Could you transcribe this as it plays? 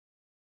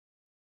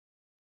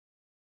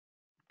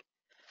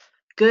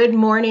Good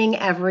morning,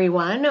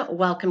 everyone.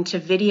 Welcome to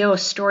Video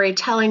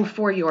Storytelling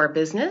for Your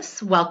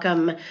Business.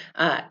 Welcome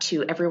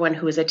to everyone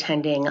who is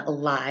attending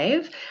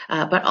live,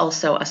 but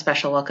also a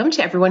special welcome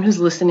to everyone who's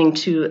listening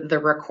to the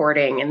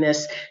recording in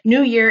this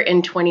new year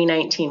in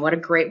 2019. What a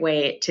great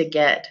way to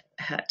get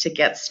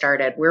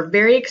started. We're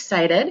very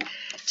excited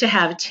to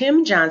have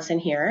Tim Johnson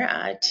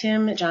here.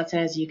 Tim Johnson,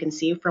 as you can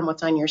see from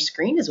what's on your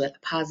screen, is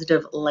with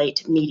Positive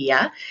Light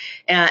Media.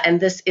 And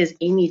this is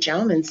Amy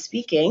Jauman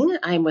speaking.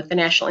 I'm with the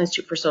National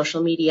Institute for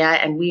Social Media,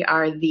 and we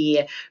are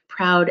the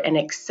proud and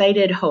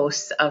excited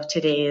hosts of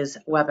today's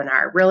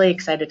webinar. Really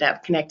excited to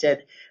have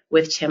connected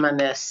with Tim on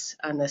this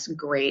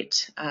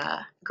great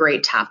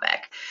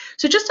topic.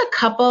 So just a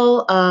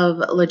couple of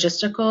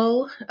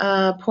logistical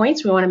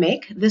points we want to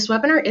make. This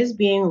webinar is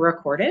being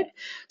recorded.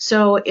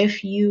 So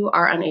if you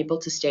are unable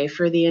to stay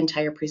for the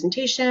entire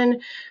presentation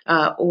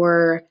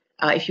or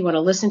if you want to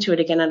listen to it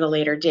again at a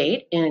later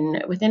date,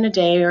 within a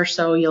day or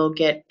so, you'll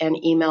get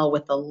an email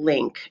with a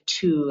link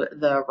to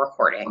the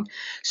recording.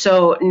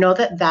 So know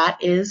that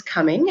that is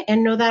coming,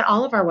 and know that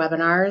all of our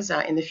webinars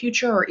in the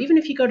future, or even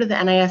if you go to the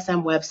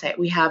NISM website,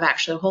 we have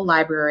actually a whole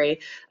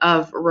library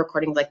of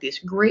recordings like these.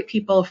 Great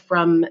people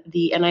from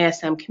the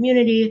NISM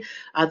community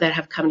that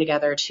have come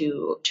together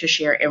to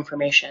share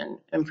information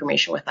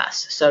with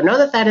us. So know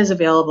that that is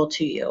available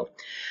to you.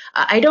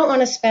 I don't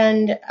want to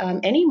spend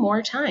any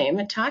more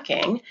time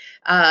talking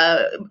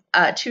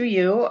to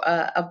you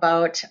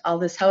about all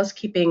this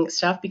housekeeping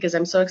stuff because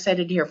I'm so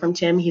excited to hear from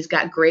Tim. He's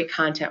got great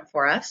content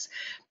for us.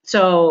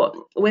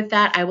 So with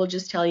that, I will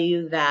just tell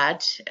you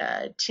that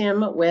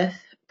Tim with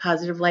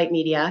Positive Light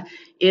Media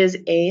is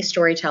a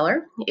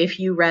storyteller. If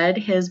you read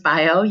his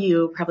bio,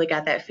 you probably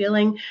got that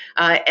feeling.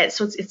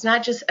 So it's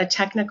not just a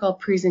technical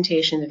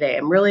presentation today.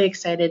 I'm really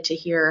excited to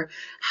hear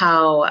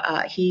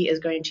how he is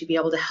going to be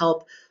able to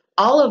help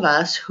all of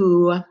us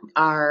who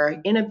are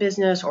in a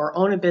business or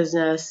own a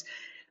business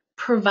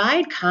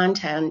provide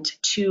content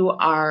to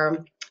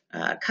our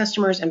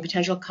customers and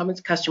potential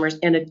customers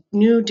in a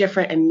new,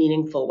 different, and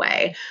meaningful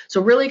way.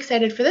 So really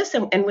excited for this.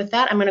 And with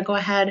that, I'm going to go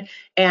ahead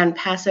and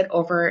pass it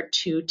over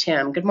to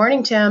Tim. Good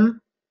morning,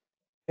 Tim.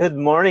 Good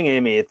morning,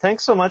 Amy.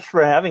 Thanks so much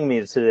for having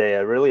me today.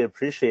 I really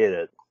appreciate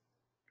it.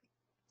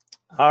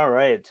 All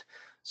right.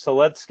 So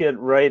let's get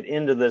right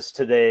into this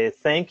today.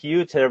 Thank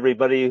you to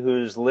everybody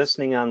who's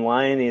listening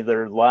online,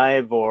 either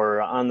live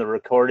or on the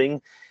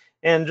recording.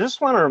 And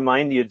just want to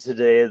remind you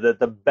today that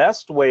the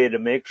best way to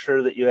make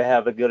sure that you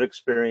have a good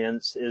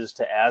experience is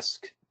to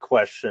ask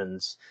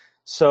questions.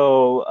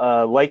 So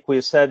like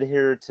we said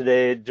here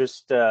today,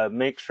 just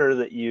make sure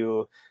that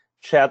you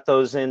chat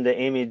those into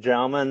Amy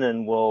Jauman,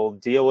 and we'll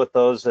deal with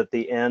those at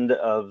the end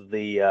of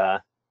the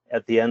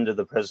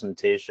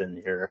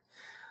presentation here.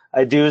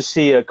 I do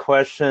see a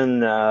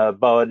question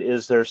about,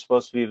 is there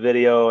supposed to be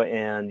video?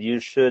 And you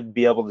should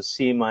be able to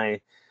see my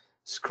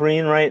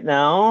screen right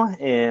now,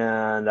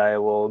 and I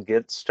will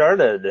get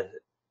started.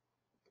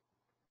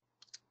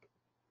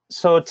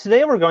 So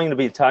today we're going to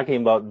be talking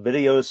about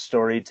video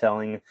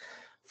storytelling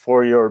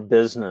for your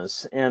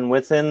business. And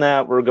within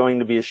that, we're going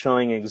to be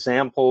showing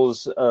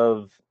examples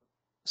of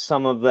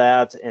some of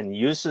that and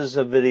uses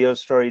of video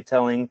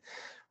storytelling.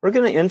 We're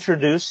going to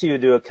introduce you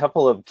to a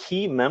couple of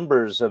key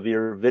members of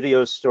your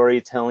video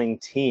storytelling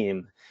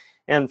team.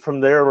 And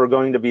from there, we're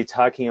going to be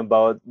talking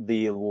about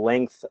the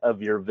length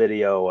of your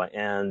video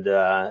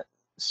and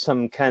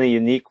some kind of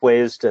unique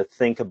ways to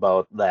think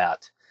about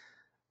that.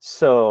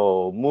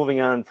 So moving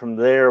on from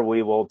there,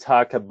 we will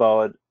talk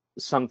about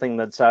something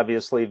that's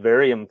obviously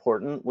very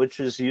important, which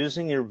is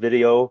using your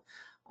video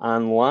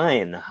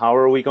online. How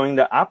are we going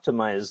to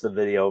optimize the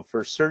video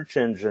for search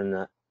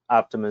engine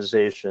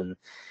optimization?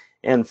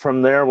 And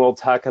from there, we'll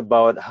talk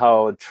about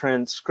how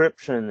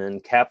transcription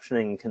and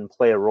captioning can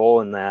play a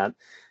role in that,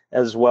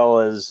 as well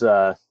as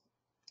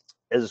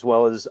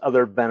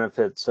other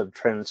benefits of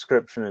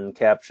transcription and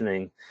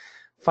captioning.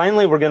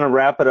 Finally, we're going to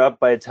wrap it up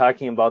by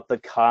talking about the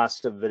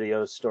cost of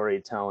video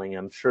storytelling.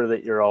 I'm sure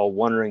that you're all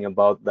wondering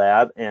about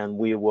that, and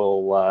we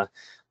will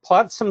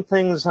plot some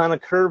things on a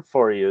curve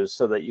for you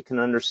so that you can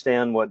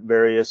understand what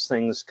various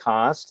things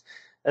cost,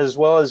 as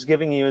well as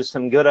giving you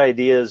some good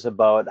ideas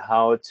about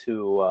how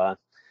to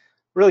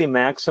really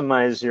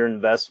maximize your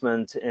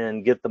investment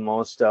and get the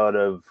most out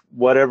of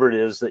whatever it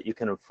is that you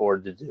can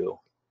afford to do.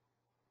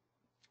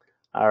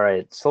 All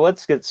right, so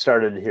let's get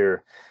started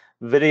here.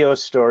 Video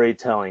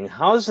storytelling.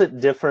 How is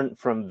it different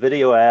from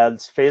video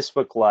ads,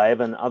 Facebook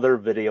Live, and other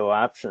video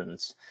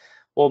options?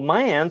 Well,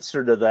 my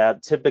answer to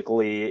that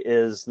typically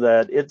is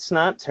that it's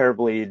not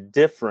terribly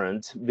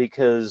different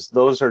because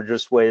those are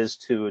just ways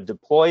to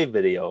deploy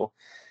video.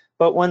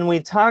 But when we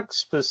talk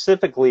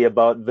specifically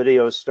about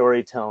video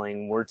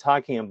storytelling, we're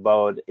talking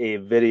about a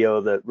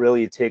video that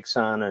really takes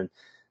on a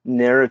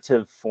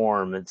narrative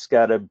form. It's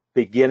got a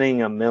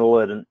beginning, a middle,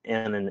 and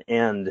an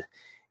end.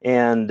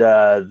 And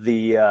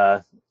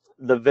the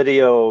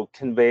video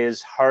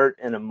conveys heart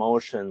and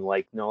emotion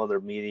like no other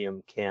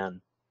medium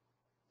can.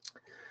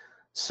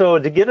 So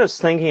to get us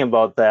thinking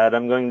about that,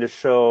 I'm going to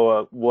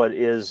show what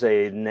is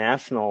a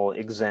national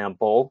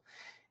example.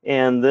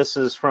 And this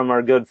is from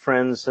our good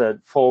friends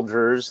at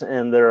Folgers,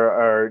 and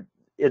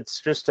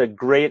it's just a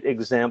great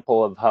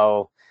example of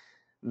how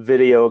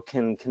video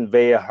can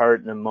convey a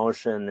heart and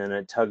emotion, and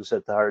it tugs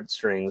at the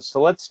heartstrings.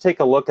 So let's take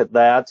a look at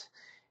that,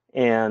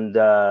 and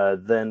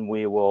then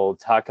we will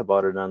talk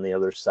about it on the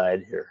other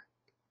side here.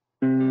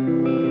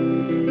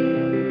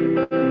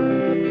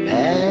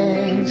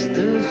 Past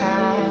the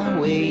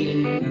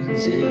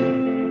highways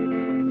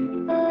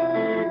and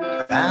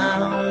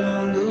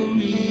round the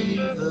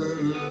river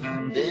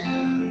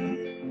bend,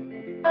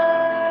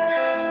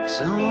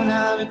 soon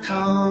I'll be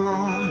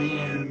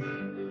coming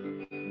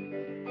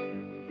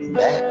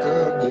back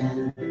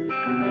again.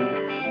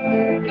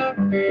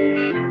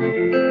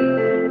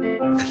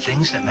 The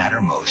things that matter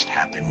most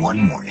happen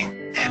one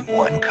morning and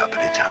one cup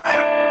at a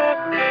time.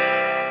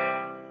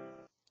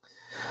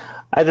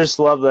 I just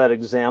love that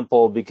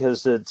example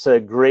because it's a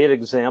great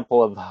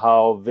example of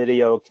how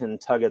video can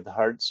tug at the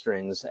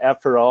heartstrings.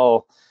 After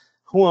all,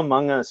 who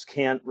among us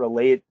can't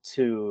relate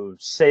to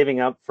saving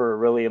up for a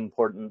really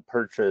important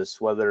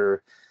purchase,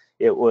 whether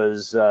it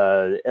was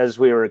as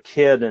we were a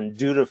kid and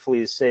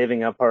dutifully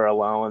saving up our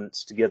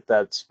allowance to get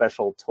that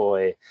special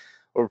toy,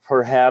 or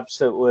perhaps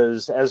it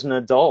was as an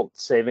adult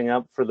saving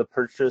up for the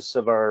purchase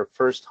of our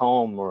first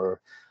home or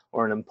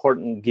an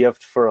important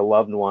gift for a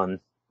loved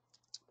one.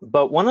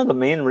 But one of the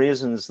main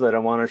reasons that I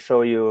want to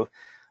show you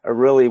a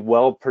really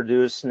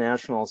well-produced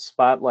national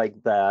spot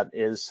like that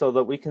is so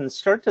that we can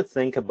start to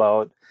think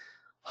about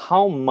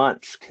how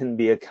much can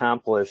be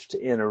accomplished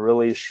in a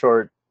really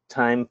short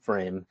time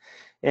frame.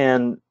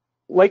 And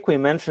like we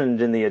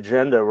mentioned in the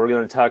agenda, we're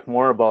going to talk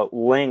more about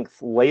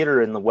length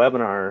later in the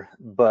webinar,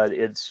 but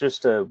it's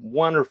just a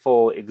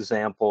wonderful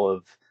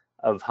example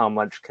of how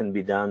much can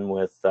be done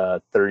with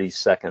 30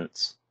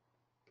 seconds.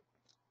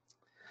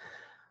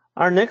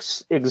 Our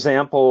next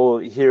example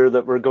here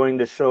that we're going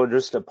to show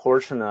just a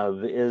portion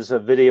of is a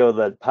video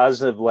that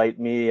Positive Light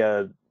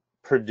Media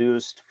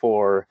produced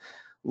for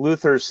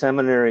Luther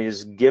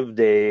Seminary's Give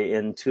Day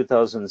in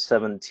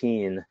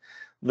 2017.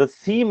 The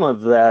theme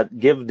of that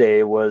Give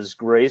Day was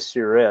Grace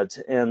You're It,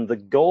 and the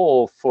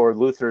goal for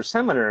Luther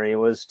Seminary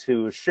was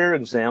to share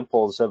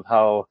examples of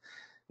how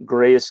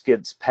grace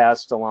gets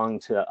passed along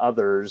to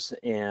others,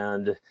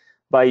 and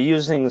by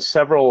using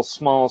several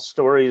small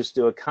stories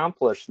to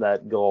accomplish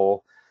that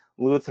goal,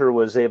 Luther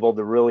was able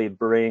to really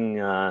bring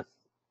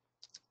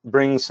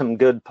some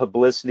good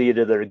publicity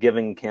to their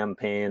giving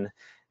campaign.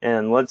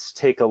 And let's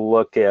take a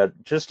look at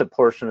just a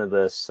portion of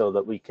this so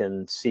that we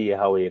can see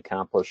how he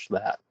accomplished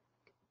that.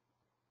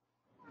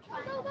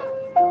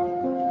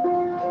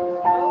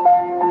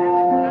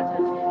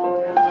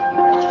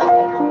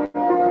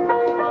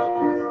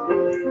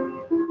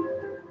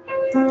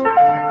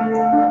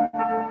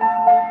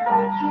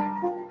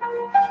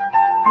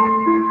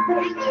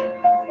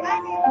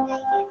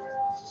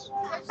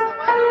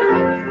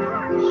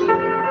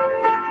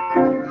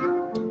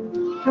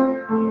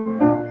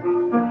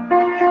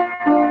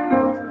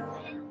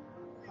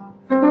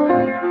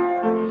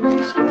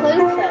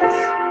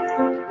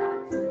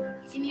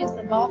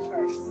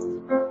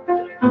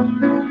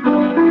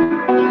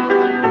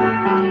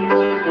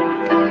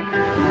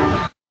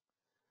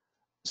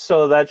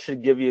 So that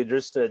should give you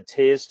just a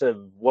taste of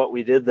what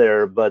we did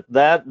there, but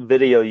that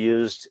video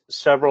used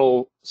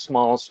several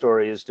small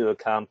stories to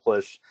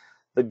accomplish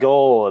the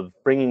goal of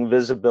bringing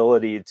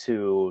visibility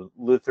to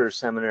Luther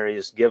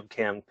Seminary's Give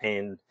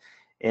campaign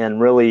and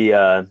really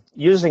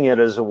using it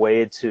as a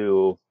way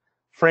to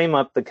frame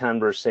up the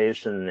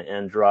conversation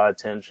and draw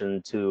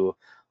attention to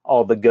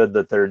all the good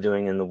that they're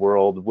doing in the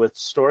world with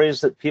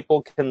stories that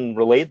people can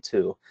relate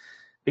to.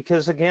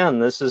 Because again,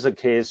 this is a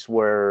case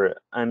where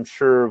I'm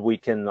sure we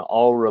can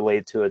all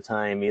relate to a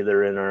time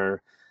either in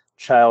our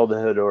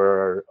childhood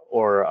or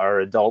our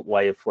adult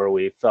life where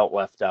we felt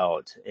left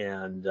out.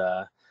 And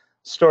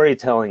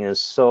storytelling is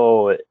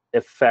so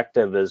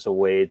effective as a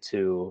way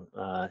to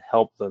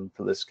help them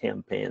for this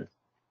campaign.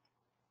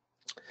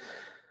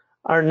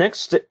 Our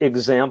next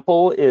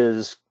example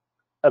is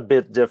a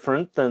bit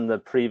different than the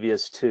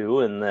previous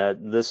two in that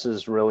this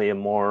is really a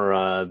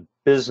more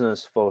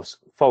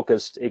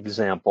business-focused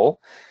example.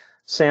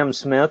 Sam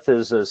Smith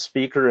is a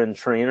speaker and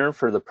trainer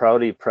for the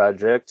Prouty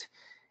Project,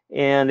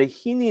 and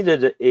he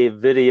needed a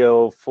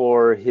video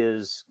for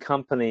his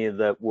company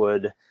that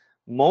would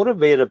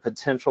motivate a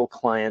potential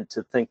client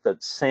to think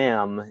that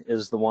Sam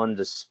is the one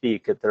to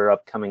speak at their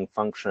upcoming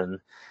function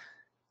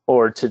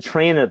or to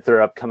train at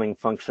their upcoming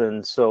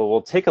function. So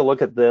we'll take a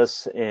look at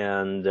this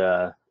and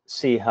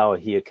see how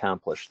he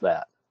accomplished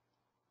that.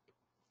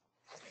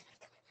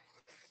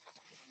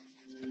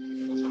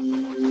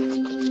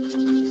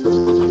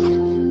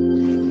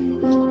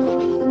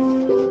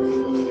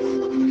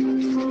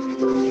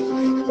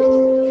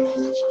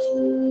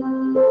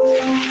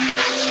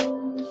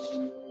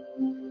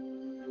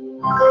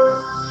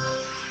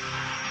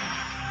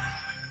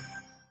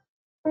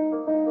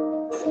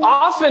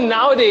 Often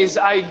nowadays,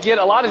 I get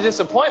a lot of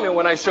disappointment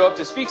when I show up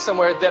to speak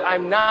somewhere that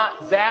I'm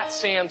not that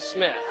Sam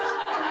Smith.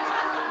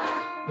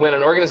 When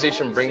an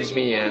organization brings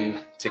me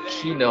in to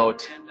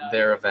keynote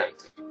their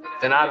event,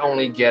 they're not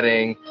only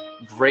getting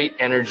great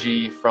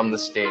energy from the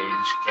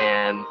stage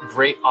and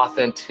great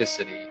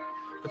authenticity,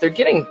 but they're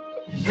getting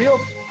real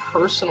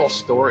personal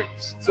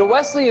stories. So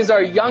Wesley is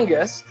our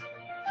youngest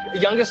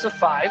of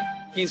 5.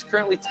 He's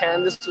currently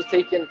 10. This was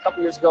taken a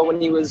couple years ago when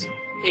he was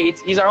 8.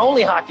 He's our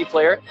only hockey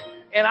player.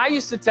 And I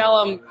used to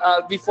tell him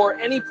before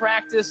any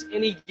practice,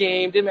 any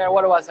game, didn't matter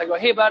what it was, I go,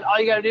 hey, bud, all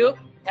you got to do,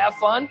 have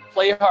fun,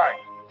 play hard.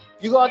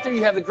 You go out there,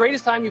 you have the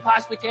greatest time you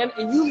possibly can,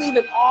 and you leave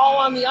it all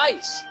on the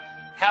ice.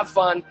 Have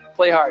fun,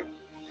 play hard.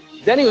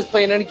 Then he was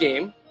playing in a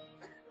game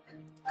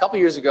a couple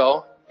years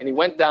ago, and he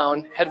went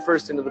down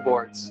headfirst into the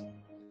boards.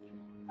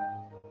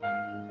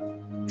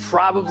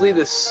 Probably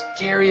the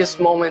scariest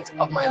moment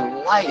of my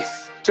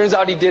life. Turns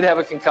out he did have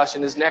a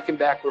concussion. His neck and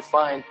back were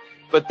fine.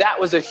 But that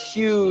was a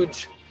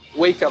huge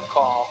wake-up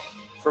call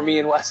for me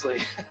and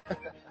Wesley.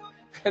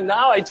 And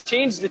now I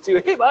changed it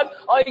to, hey, bud,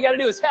 all you got to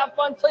do is have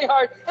fun, play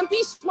hard, and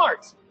be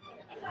smart.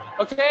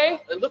 Okay?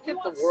 I look at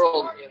the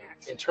world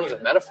in terms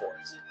of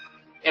metaphors.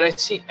 And I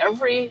see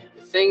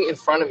everything in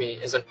front of me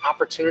as an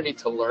opportunity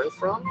to learn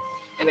from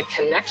and a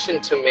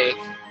connection to make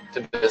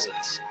to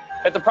business.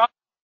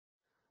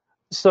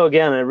 So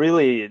again, I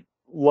really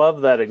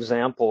love that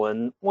example.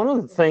 And one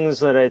of the things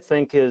that I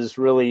think is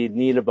really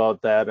neat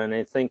about that, and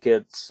I think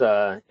it's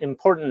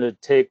important to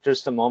take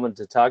just a moment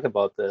to talk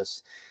about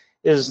this,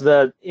 is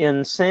that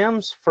in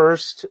Sam's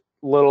first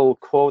little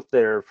quote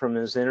there from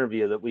his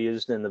interview that we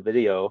used in the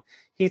video,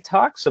 he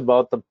talks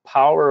about the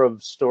power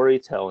of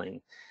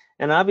storytelling.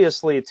 And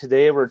obviously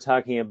today we're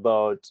talking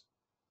about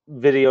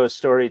video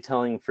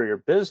storytelling for your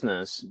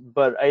business,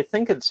 but I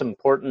think it's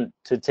important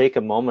to take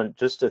a moment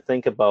just to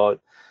think about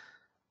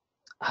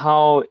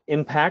how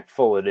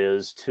impactful it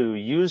is to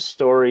use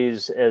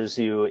stories as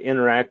you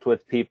interact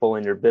with people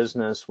in your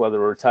business, whether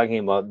we're talking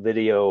about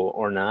video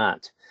or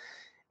not.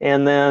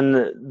 And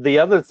then the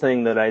other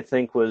thing that I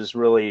think was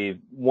really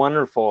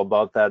wonderful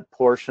about that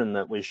portion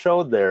that we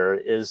showed there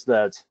is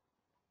that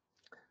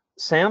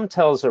Sam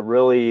tells a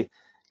really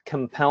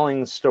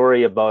compelling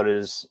story about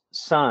his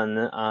son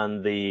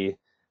on the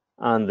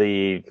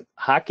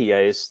hockey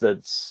ice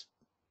that's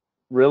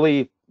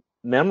really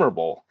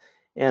memorable.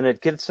 And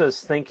it gets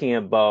us thinking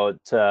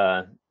about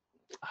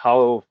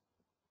how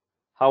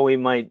we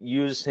might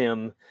use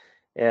him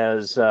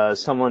as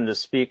someone to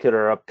speak at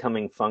our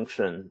upcoming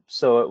function.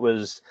 So it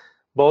was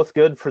both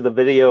good for the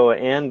video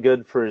and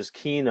good for his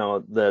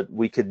keynote that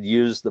we could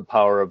use the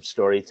power of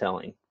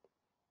storytelling.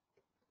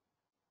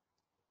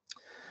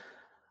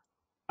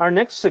 Our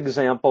next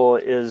example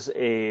is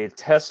a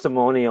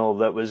testimonial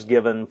that was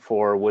given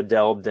for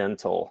Waddell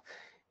Dental.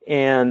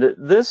 And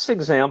this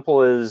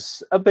example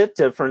is a bit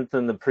different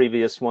than the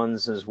previous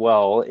ones as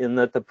well, in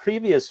that the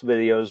previous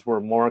videos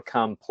were more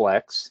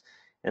complex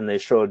and they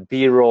showed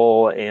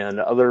B-roll and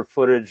other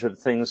footage of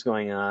things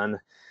going on.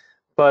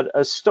 But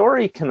a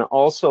story can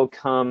also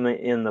come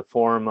in the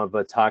form of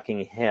a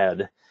talking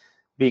head,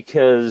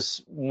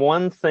 because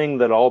one thing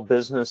that all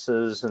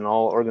businesses and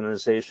all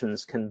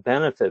organizations can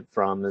benefit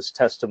from is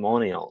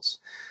testimonials.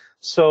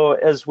 So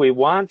as we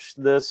watch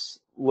this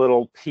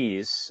little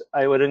piece,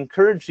 I would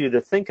encourage you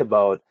to think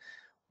about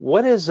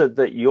what is it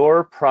that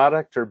your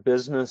product or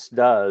business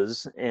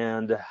does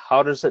and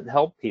how does it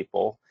help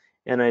people?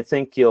 And I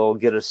think you'll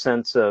get a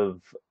sense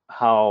of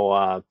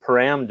how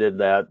Param did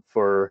that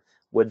for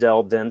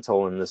Waddell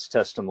Dental in this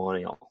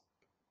testimonial.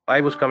 I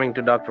was coming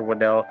to Dr.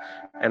 Waddell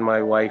and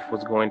my wife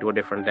was going to a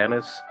different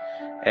dentist,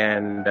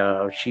 and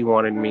she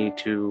wanted me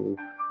to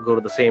go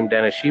to the same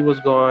dentist she was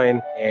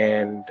going,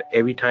 and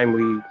every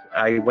time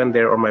I went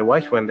there or my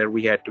wife went there,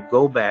 we had to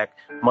go back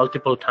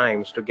multiple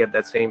times to get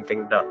that same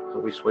thing done. So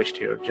we switched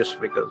here just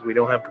because we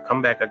don't have to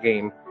come back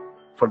again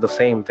for the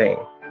same thing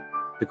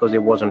because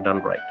it wasn't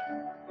done right.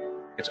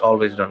 It's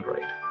always done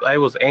right. I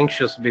was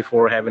anxious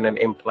before having an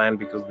implant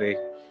because they,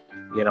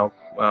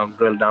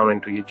 drill down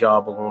into your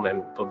jawbone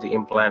and put the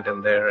implant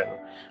in there and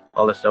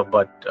all that stuff.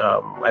 But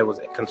I was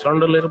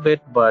concerned a little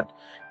bit, but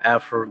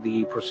after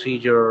the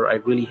procedure, I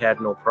really had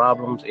no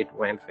problems. It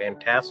went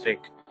fantastic.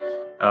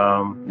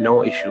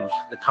 No issues.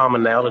 The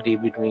commonality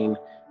between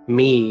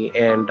me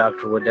and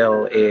Dr.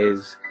 Waddell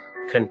is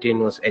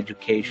continuous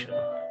education.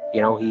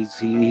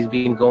 He's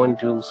been going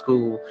to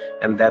school,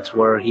 and that's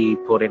where he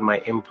put in my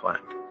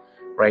implant,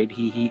 right?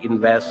 He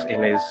invests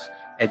in his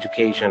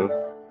education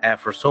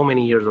after so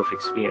many years of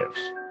experience.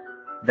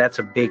 That's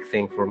a big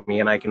thing for me,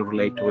 and I can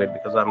relate to it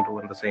because I'm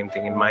doing the same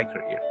thing in my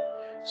career.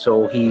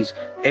 So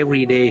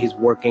every day he's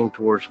working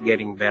towards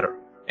getting better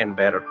and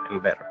better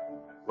and better.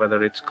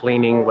 Whether it's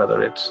cleaning,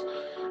 whether it's,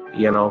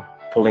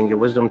 pulling your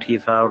wisdom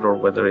teeth out, or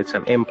whether it's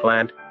an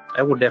implant,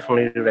 I would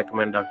definitely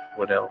recommend Dr.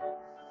 Waddell.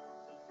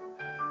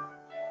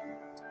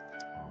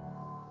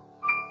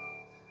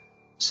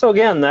 So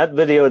again, that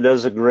video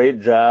does a great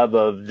job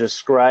of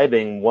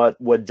describing what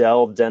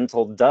Waddell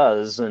Dental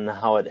does and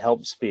how it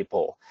helps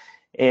people.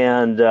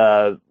 And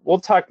we'll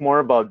talk more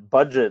about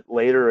budget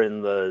later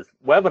in the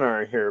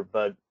webinar here,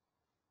 but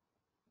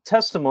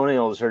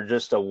testimonials are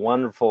just a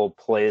wonderful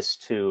place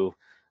to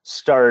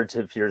start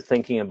if you're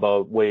thinking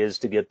about ways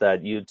to get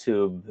that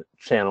YouTube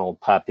channel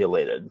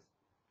populated.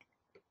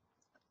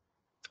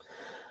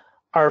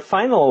 Our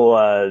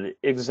final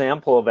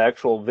example of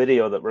actual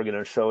video that we're going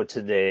to show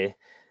today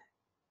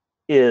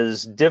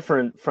is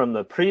different from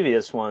the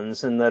previous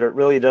ones in that it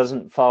really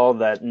doesn't follow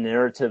that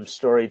narrative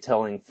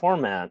storytelling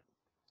format.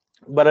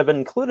 But I've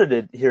included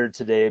it here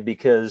today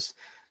because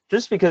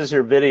just because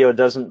your video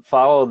doesn't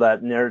follow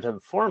that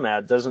narrative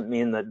format doesn't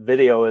mean that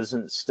video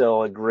isn't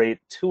still a great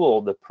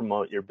tool to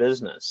promote your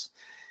business.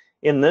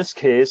 In this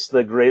case,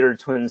 the Greater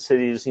Twin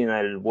Cities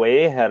United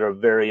Way had a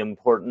very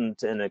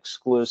important and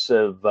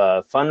exclusive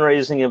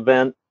fundraising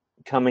event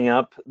coming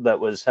up that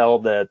was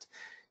held at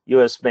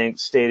US Bank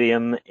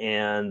Stadium,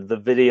 and the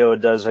video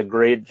does a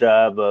great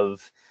job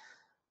of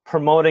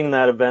promoting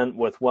that event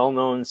with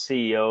well-known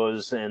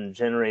CEOs and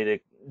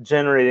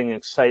generating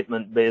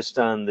excitement based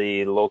on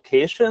the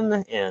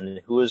location and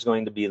who is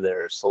going to be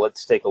there. So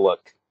let's take a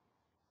look.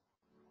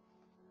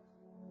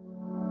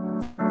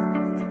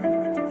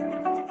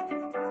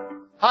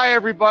 Hi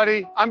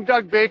everybody, I'm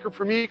Doug Baker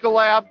from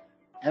Ecolab.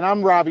 And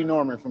I'm Robbie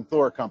Norman from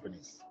Thor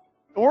Companies.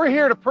 And we're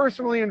here to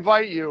personally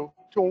invite you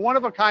to a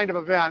one-of-a-kind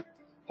event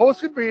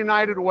hosted by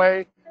United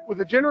Way with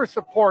the generous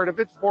support of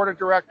its board of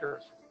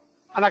directors.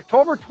 On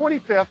October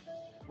 25th,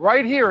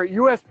 right here at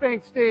US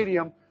Bank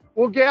Stadium,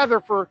 we'll gather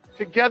for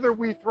Together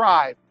We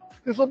Thrive.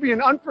 This will be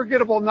an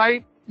unforgettable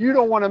night you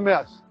don't want to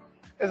miss.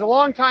 As a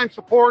longtime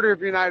supporter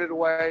of United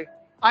Way,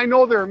 I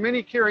know there are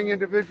many caring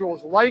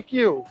individuals like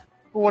you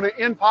who want to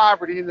end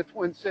poverty in the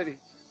Twin Cities.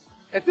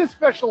 At this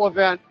special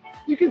event,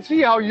 you can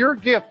see how your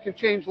gift can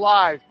change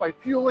lives by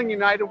fueling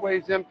United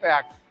Way's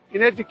impact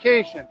in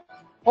education,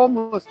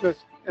 homelessness,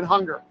 and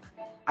hunger.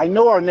 I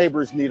know our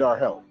neighbors need our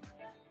help.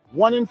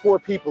 1 in 4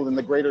 people in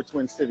the Greater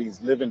Twin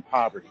Cities live in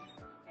poverty.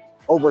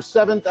 Over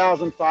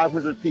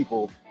 7,500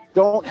 people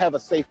don't have a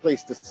safe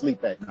place to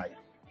sleep at night.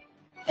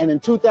 And in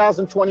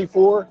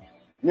 2024,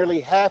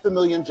 nearly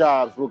 500,000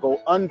 jobs will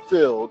go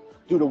unfilled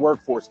due to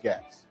workforce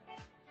gaps.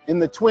 In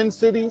the Twin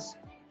Cities,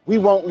 we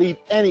won't leave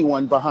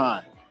anyone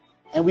behind,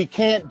 and we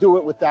can't do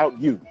it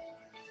without you.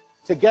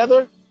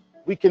 Together,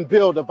 we can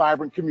build a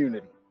vibrant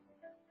community.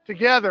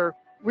 Together,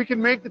 we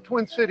can make the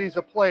Twin Cities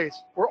a place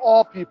where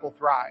all people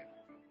thrive.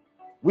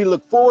 We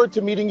look forward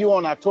to meeting you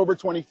on October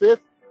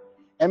 25th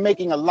and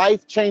making a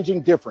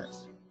life-changing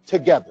difference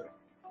together.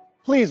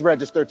 Please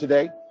register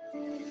today.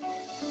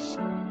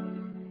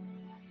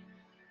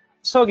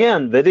 So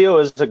again, video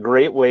is a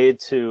great way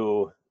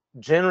to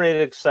generate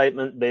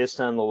excitement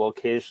based on the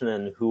location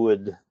and who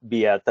would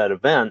be at that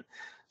event.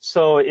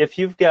 So if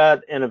you've got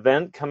an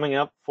event coming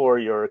up for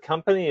your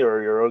company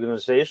or your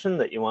organization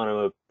that you want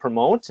to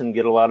promote and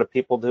get a lot of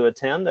people to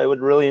attend, I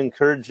would really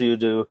encourage you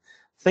to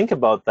think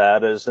about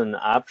that as an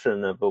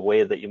option of a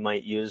way that you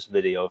might use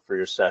video for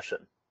your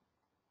session.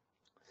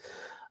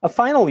 A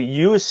final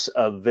use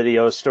of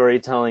video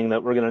storytelling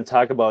that we're going to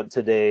talk about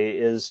today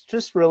is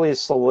just really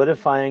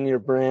solidifying your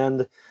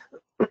brand,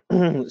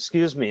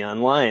 excuse me,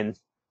 online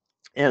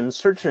and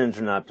search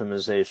engine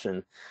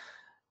optimization.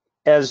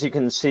 As you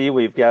can see,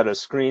 we've got a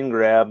screen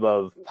grab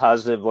of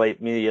Positive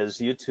Light Media's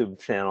YouTube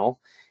channel,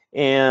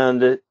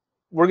 and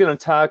we're going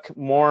to talk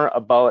more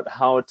about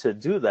how to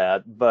do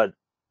that, but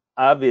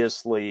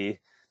obviously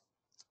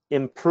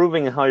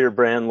improving how your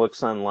brand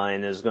looks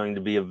online is going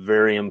to be a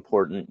very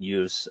important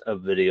use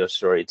of video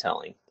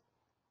storytelling.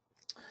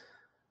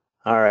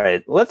 All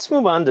right, let's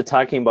move on to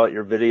talking about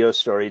your video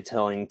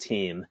storytelling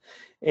team.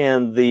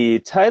 And the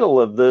title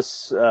of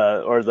this,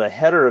 or the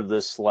header of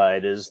this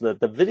slide, is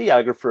that the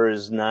videographer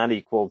is not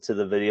equal to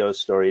the video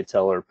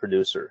storyteller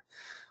producer.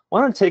 I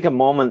want to take a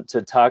moment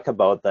to talk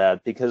about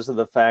that because of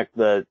the fact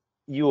that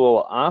you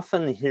will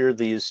often hear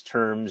these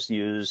terms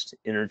used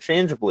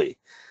interchangeably.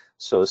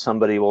 So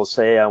somebody will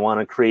say, I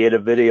want to create a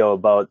video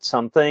about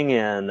something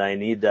and I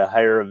need to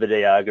hire a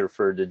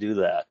videographer to do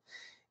that.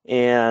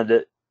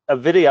 And a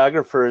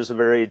videographer is a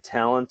very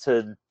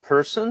talented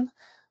person,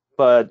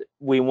 but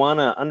we want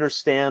to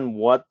understand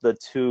what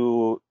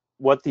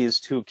these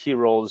two key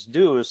roles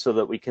do so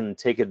that we can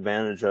take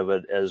advantage of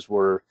it as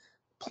we're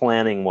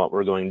planning what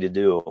we're going to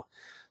do.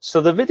 So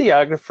the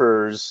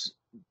videographer's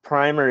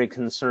primary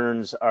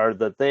concerns are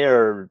that they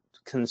are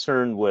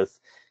concerned with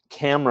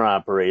camera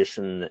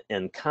operation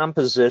and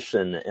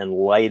composition and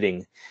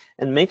lighting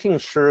and making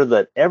sure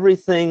that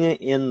everything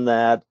in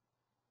that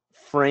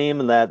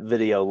frame, that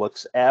video,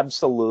 looks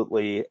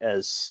absolutely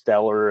as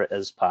stellar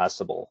as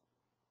possible.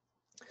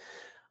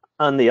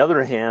 On the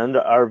other hand,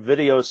 our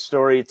video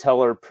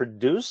storyteller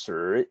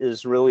producer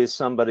is really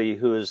somebody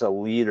who is a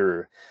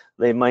leader.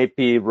 They might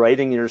be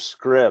writing your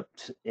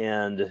script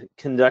and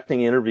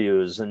conducting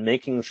interviews and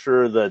making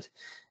sure that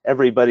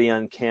everybody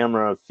on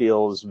camera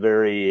feels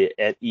very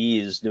at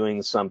ease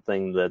doing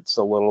something that's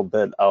a little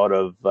bit out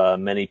of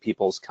many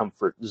people's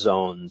comfort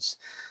zones.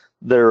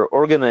 They're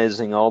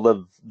organizing all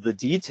of the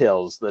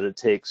details that it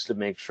takes to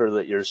make sure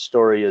that your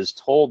story is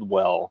told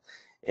well,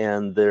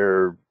 and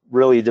they're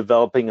really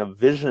developing a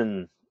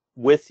vision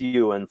with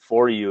you and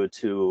for you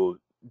to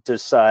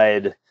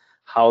decide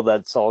how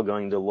that's all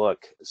going to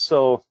look.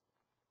 So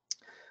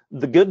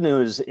the good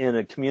news in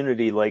a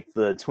community like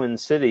the Twin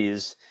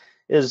Cities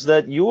is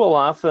that you will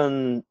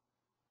often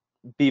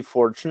be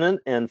fortunate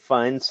and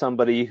find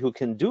somebody who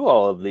can do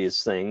all of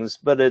these things,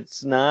 but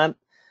it's not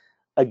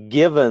a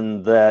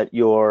given that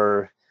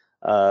your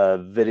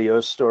video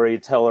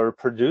storyteller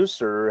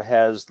producer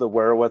has the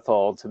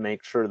wherewithal to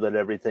make sure that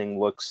everything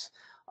looks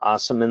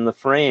awesome in the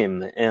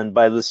frame. And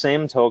by the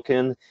same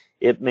token,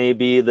 it may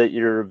be that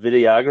your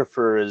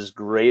videographer is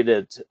great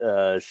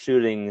at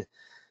shooting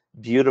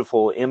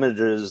beautiful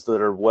images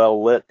that are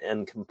well lit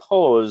and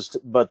composed,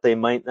 but they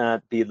might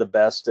not be the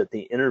best at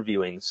the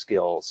interviewing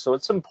skill. So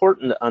it's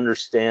important to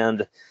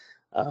understand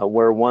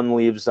where one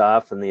leaves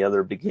off and the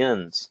other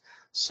begins.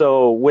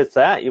 So with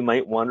that, you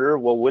might wonder,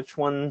 well, which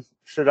one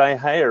should I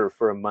hire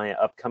for my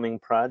upcoming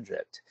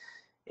project?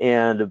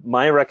 And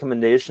my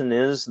recommendation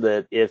is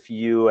that if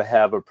you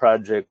have a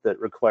project that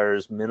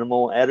requires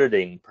minimal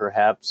editing,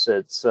 perhaps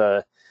it's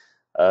a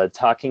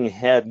talking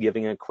head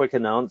giving a quick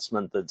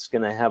announcement that's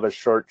going to have a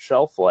short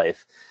shelf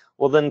life,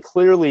 well, then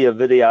clearly a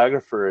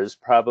videographer is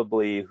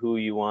probably who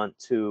you want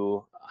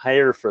to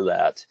hire for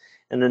that.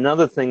 And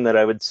another thing that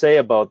I would say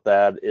about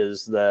that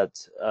is that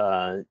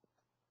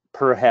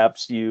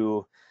perhaps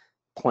you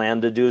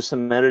plan to do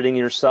some editing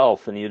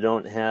yourself and you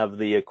don't have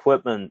the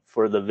equipment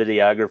for the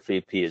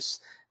videography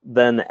piece,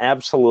 then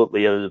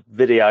absolutely a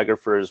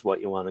videographer is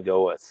what you want to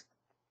go with.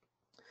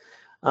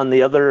 On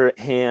the other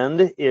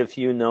hand, if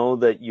you know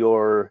that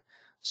your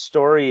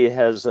story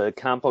has a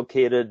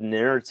complicated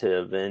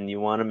narrative and you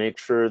want to make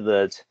sure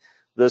that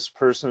this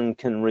person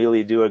can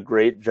really do a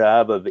great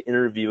job of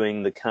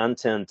interviewing the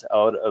content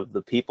out of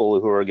the people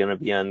who are going to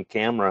be on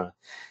camera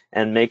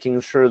and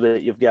making sure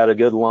that you've got a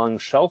good long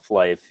shelf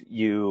life,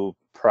 you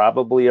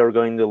probably are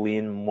going to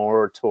lean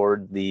more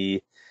toward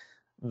the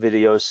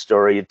video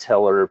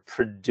storyteller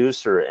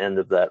producer end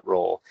of that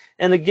role.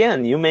 And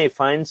again, you may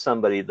find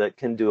somebody that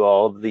can do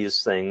all of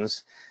these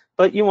things,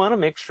 but you want to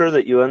make sure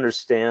that you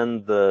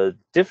understand the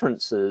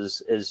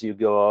differences as you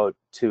go out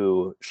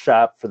to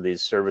shop for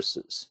these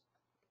services.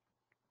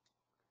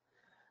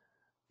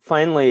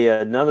 Finally,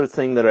 another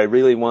thing that I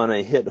really want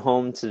to hit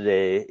home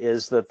today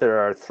is that there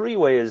are 3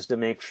 ways to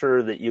make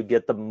sure that you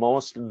get the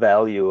most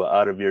value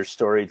out of your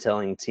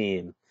storytelling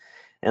team.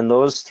 And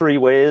those 3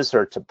 ways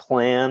are to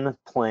plan,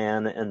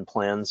 plan, and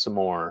plan some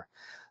more.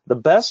 The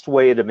best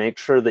way to make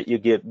sure that you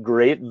get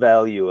great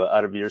value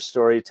out of your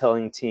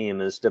storytelling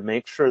team is to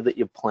make sure that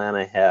you plan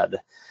ahead.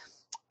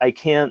 I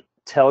can't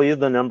tell you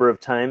the number of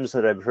times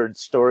that I've heard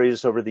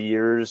stories over the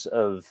years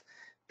of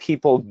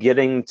people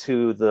getting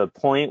to the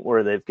point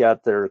where they've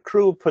got their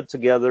crew put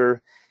together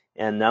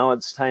and now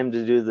it's time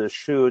to do the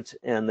shoot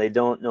and they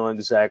don't know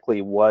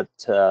exactly what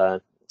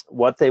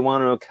they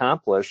want to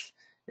accomplish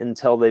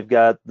until they've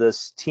got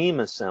this team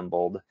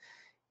assembled.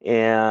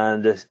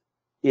 And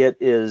it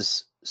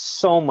is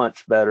so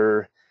much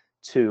better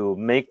to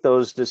make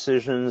those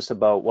decisions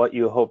about what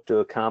you hope to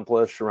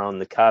accomplish around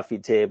the coffee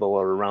table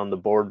or around the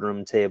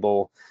boardroom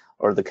table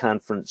or the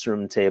conference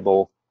room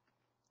table.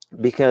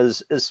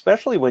 Because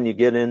especially when you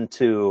get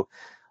into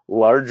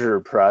larger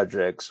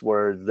projects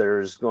where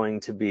there's going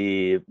to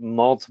be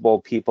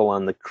multiple people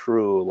on the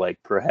crew, like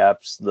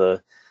perhaps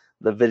the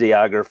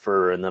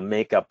videographer and the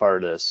makeup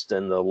artist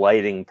and the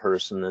lighting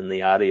person and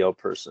the audio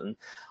person,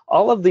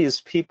 all of these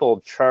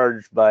people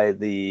charge by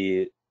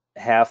the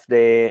half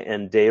day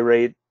and day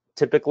rate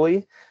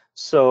typically.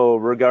 So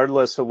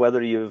regardless of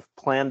whether you've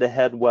planned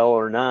ahead well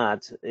or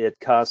not, it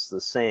costs the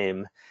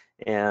same.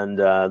 And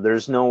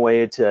there's no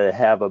way to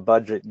have a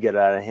budget get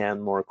out of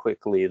hand more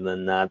quickly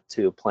than not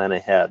to plan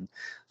ahead.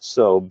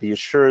 So be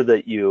sure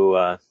that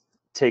you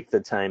take the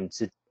time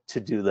to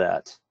do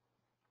that.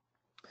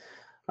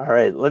 All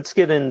right, let's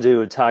get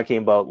into talking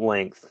about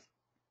length.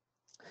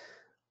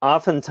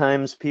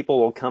 Oftentimes people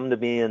will come to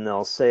me and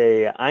they'll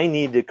say, I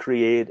need to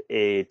create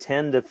a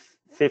 10 to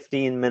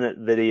 15 minute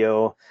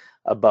video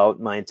about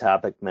my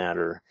topic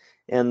matter.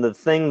 And the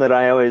thing that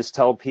I always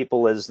tell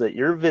people is that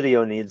your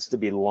video needs to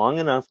be long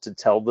enough to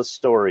tell the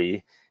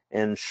story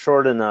and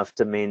short enough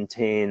to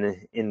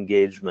maintain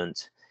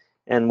engagement.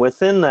 And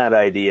within that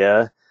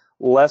idea,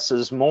 less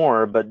is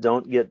more, but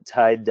don't get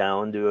tied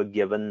down to a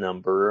given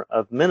number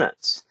of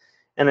minutes.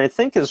 And I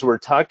think as we're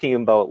talking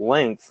about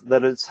length,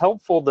 that it's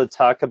helpful to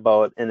talk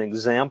about an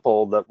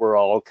example that we're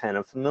all kind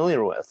of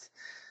familiar with.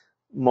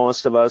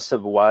 Most of us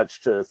have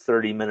watched a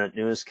 30-minute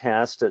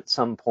newscast at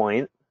some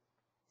point.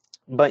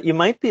 But you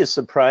might be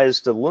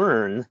surprised to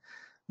learn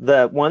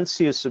that once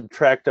you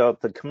subtract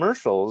out the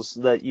commercials,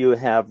 that you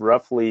have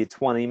roughly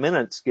 20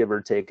 minutes, give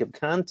or take, of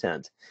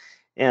content.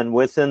 And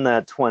within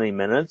that 20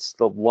 minutes,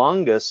 the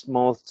longest,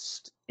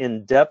 most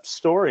in-depth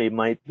story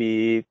might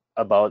be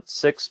about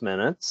 6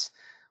 minutes,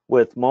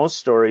 with most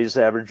stories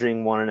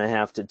averaging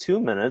 1.5 to 2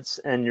 minutes,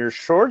 and your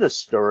shortest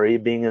story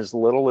being as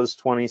little as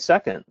 20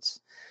 seconds.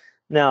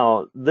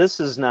 Now, this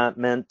is not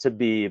meant to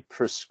be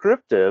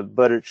prescriptive,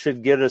 but it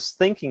should get us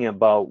thinking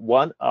about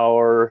what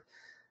our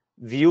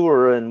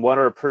viewer and what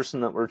our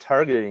person that we're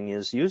targeting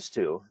is used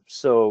to.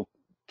 So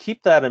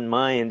keep that in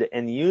mind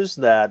and use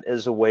that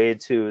as a way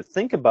to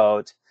think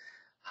about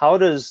how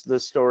does the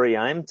story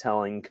I'm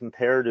telling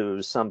compare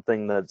to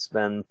something that's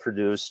been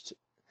produced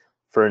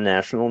for a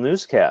national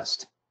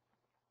newscast.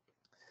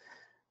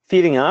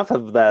 feeding off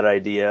of that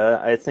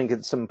idea, I think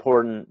it's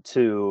important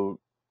to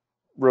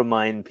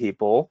remind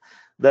people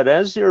that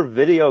as your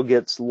video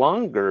gets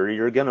longer,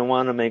 you're going to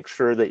want to make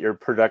sure that your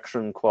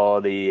production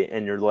quality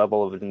and your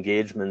level of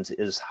engagement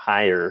is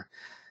higher.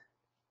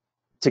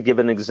 To give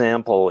an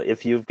example,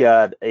 if you've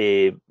got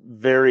a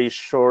very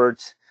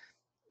short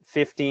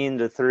 15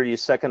 to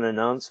 30-second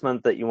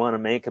announcement that you want to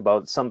make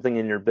about something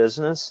in your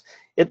business,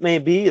 it may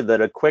be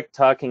that a quick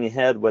talking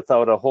head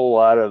without a whole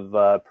lot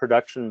of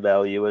production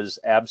value is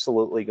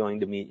absolutely going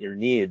to meet your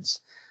needs.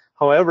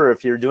 However,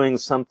 if you're doing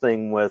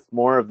something with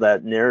more of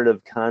that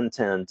narrative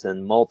content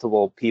and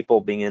multiple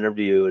people being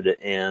interviewed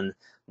and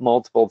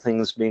multiple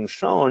things being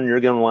shown,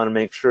 you're going to want to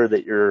make sure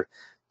that your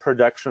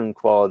production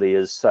quality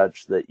is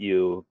such that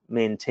you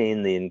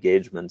maintain the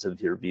engagement of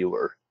your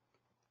viewer.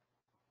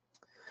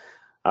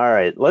 All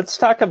right, let's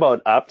talk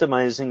about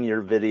optimizing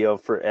your video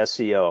for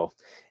SEO.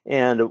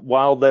 And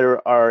while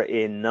there are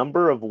a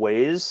number of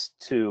ways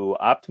to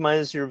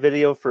optimize your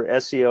video for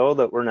SEO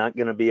that we're not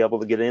going to be able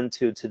to get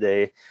into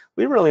today,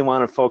 we really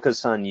want to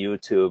focus on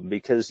YouTube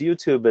because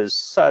YouTube is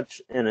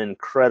such an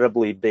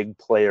incredibly big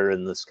player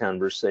in this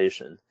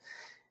conversation.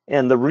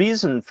 And the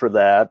reason for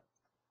that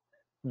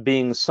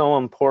being so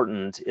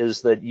important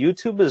is that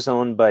YouTube is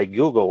owned by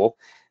Google,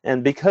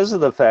 and because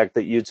of the fact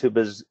that YouTube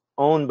is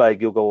owned by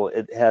Google,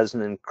 it has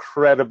an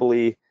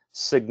incredibly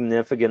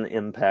significant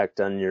impact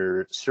on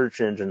your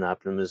search engine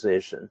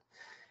optimization.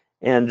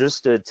 And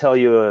just to tell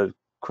you a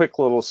quick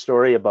little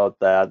story about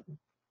that,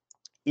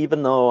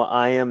 even though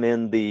I am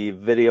in the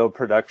video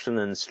production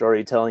and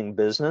storytelling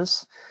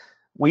business,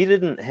 we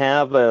didn't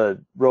have a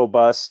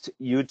robust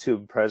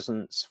YouTube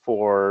presence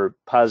for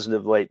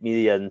Positive Light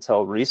Media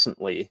until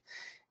recently.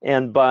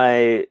 And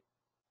by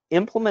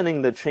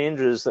implementing the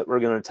changes that we're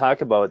going to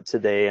talk about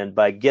today and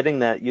by getting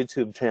that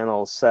YouTube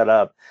channel set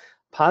up,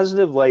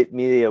 Positive Light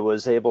Media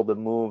was able to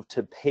move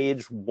to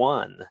page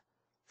 1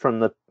 from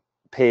the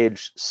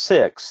page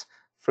 6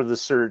 for the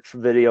search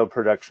video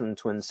production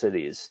Twin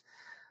Cities.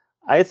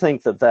 I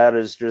think that that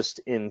is just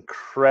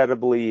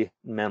incredibly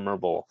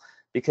memorable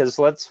because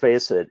let's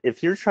face it,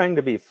 if you're trying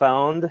to be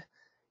found,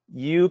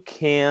 you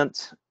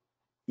can't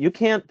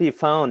be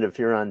found if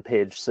you're on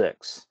page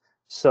 6.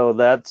 So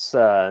that's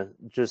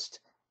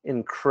just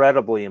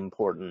incredibly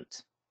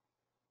important.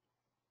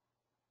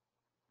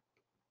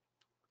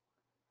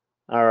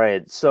 All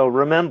right, so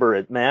remember,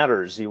 it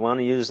matters. You want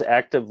to use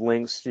active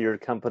links to your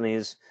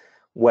company's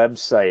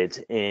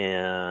website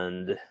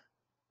and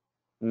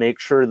make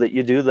sure that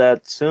you do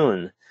that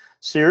soon.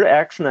 So your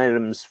action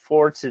items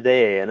for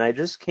today, and I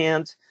just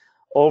can't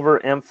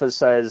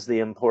overemphasize the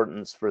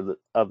importance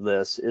of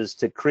this, is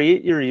to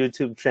create your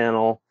YouTube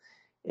channel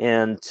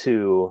and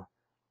to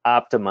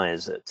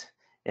optimize it.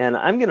 And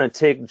I'm going to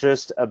take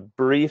just a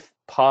brief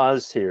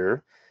pause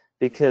here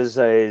because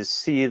I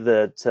see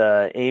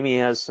that Amy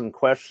has some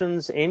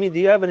questions. Amy, do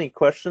you have any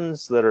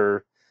questions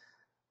that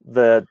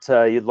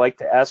you'd like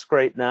to ask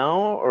right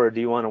now, or do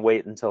you want to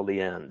wait until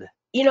the end?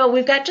 You know,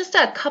 we've got just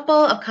a couple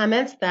of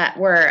comments that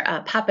were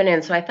popping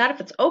in, so I thought if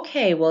it's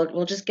okay,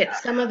 we'll just get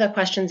some of the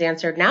questions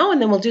answered now,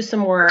 and then we'll do some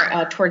more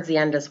towards the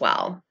end as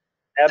well.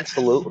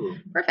 Absolutely.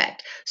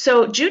 Perfect.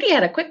 So Judy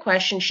had a quick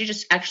question. She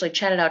just actually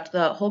chatted out to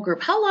the whole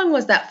group. How long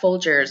was that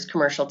Folgers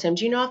commercial, Tim?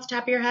 Do you know off the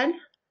top of your head?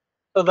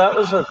 So that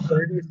was a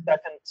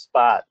 30-second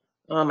spot.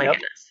 Oh my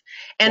goodness.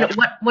 And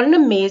what an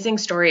amazing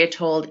story it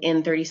told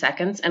in 30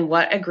 seconds, and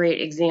what a great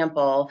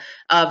example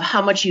of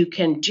how much you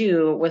can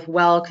do with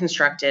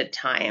well-constructed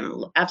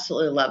time.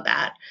 Absolutely love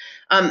that.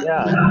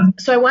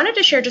 So I wanted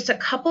to share just a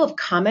couple of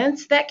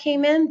comments that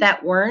came in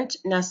that weren't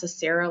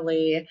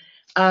necessarily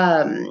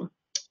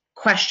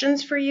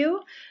questions for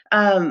you.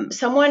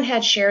 Someone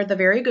had shared the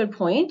very good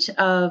point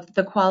of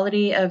the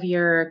quality of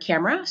your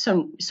camera,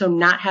 so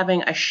not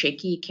having a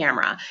shaky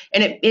camera.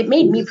 And it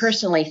made me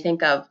personally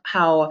think of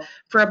how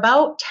for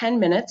about 10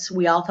 minutes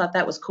we all thought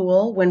that was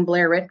cool when the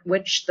Blair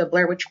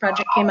Witch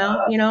Project came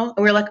out, you know, and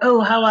we were like,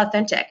 oh, how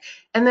authentic.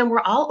 And then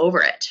we're all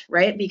over it,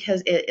 right?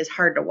 Because it is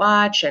hard to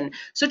watch. And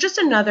so just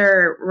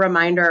another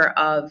reminder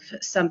of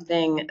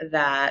something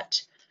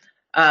that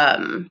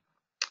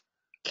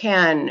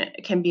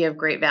can be of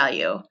great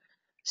value.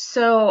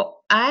 So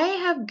I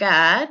have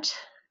got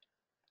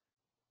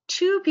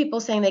 2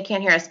 people saying they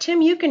can't hear us.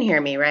 Tim, you can hear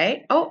me,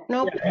 right? Oh,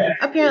 no,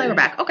 apparently we're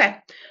back. Okay,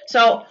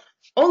 so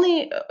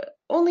only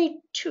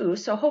 2,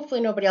 so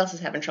hopefully nobody else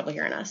is having trouble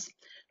hearing us.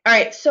 All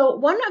right, so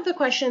one of the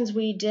questions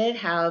we did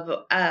have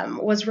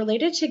was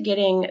related to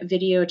getting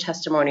video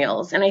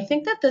testimonials. And I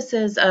think that this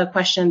is a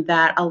question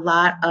that a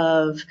lot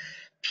of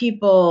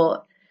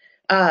people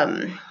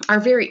are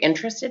very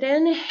interested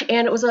in,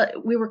 and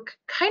we were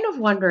kind of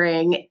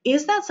wondering,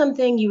 is that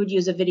something you would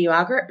use a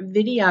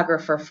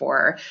videographer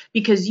for,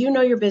 because you know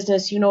your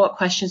business, you know what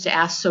questions to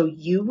ask, so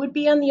you would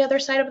be on the other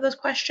side of those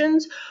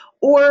questions,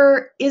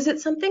 or is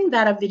it something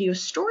that a video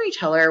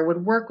storyteller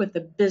would work with the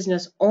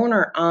business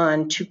owner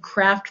on to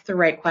craft the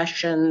right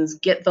questions,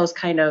 get those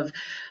kind of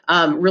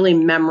really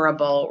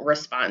memorable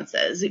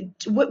responses?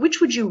 Which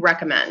would you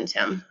recommend,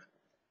 Tim?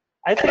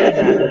 I think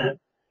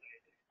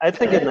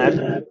in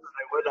that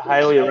I would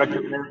highly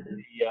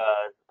recommend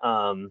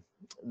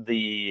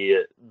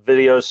the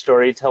video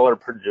storyteller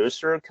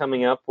producer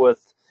coming up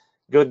with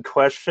good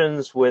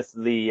questions with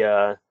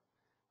the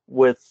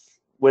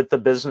with the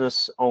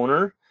business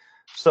owner,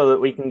 so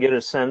that we can get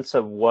a sense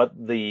of what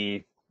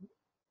the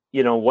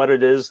what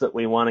it is that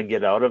we want to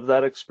get out of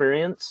that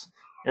experience.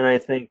 And I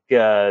think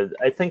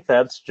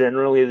that's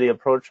generally the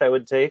approach I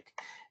would take.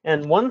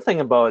 And one thing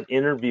about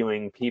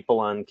interviewing people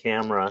on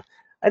camera,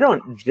 I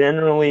don't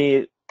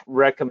generally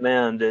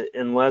recommend,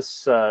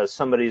 unless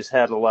somebody's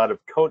had a lot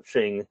of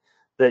coaching,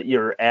 that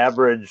your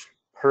average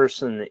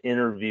person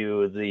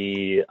interview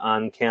the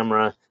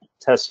on-camera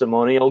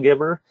testimonial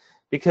giver,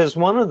 because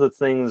one of the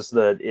things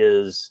that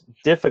is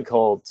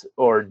difficult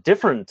or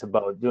different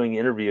about doing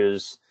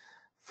interviews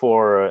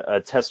for a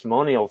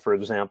testimonial, for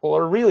example,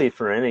 or really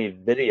for any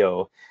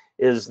video,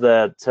 is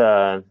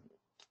that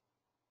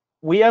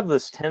we have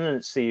this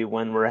tendency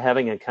when we're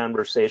having a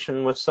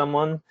conversation with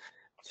someone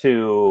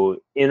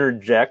to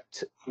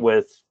interject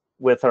with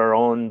our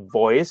own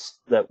voice,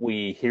 that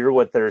we hear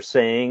what they're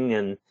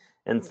saying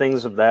and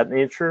things of that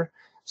nature.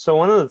 So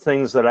one of the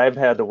things that I've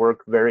had to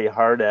work very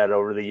hard at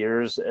over the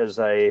years as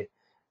I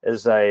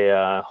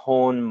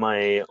hone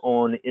my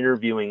own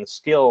interviewing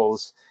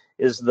skills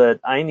is that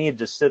I need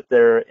to sit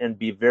there and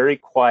be very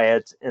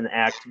quiet and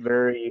act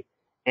very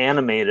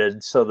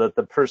animated, so that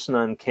the person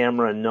on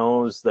camera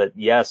knows that,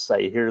 yes,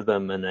 I hear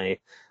them and I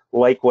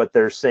like what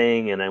they're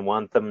saying and I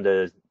want them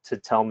to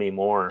tell me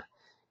more.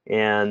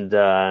 And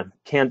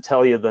can't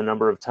tell you the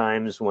number of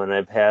times when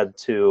I've had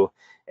to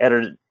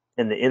edit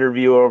an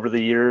interview over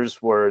the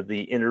years where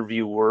the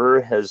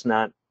interviewer has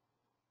not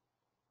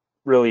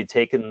really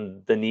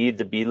taken the need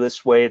to be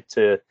this way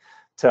to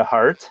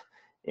heart,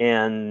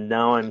 and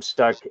now I'm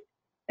stuck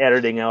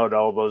editing out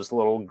all those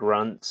little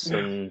grunts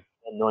and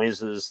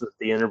noises that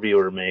the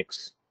interviewer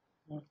makes.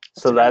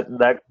 So that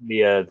can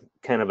be a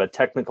kind of a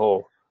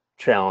technical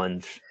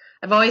challenge.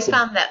 I've always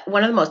found that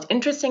one of the most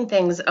interesting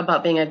things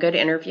about being a good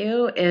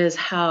interview is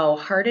how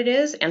hard it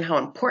is and how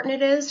important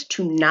it is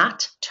to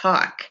not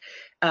talk.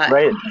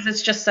 Right. Because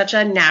it's just such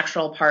a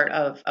natural part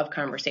of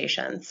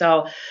conversation.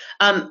 So,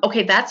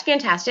 okay, that's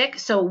fantastic.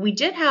 So we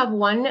did have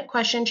one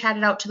question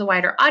chatted out to the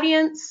wider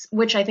audience,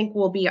 which I think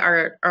will be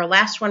our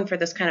last one for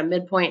this kind of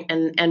midpoint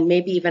and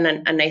maybe even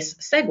a nice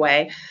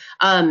segue.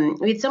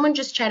 We had someone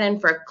just chat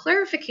in for a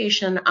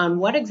clarification on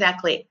what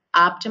exactly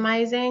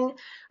optimizing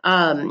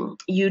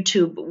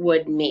YouTube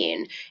would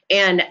mean.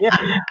 And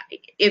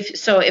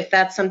if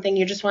that's something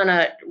you just want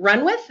to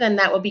run with, then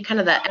that would be kind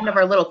of the end of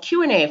our little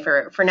Q&A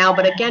for now.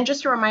 But again,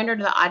 just a reminder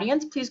to the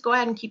audience, please go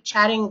ahead and keep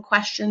chatting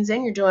questions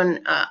in. You're doing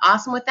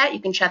awesome with that. You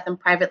can chat them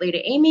privately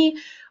to Amy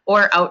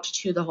or out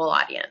to the whole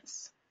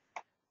audience.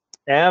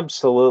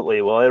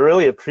 Absolutely. Well, I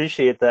really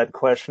appreciate that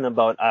question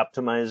about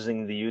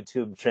optimizing the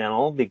YouTube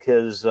channel,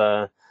 because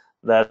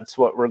that's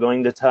what we're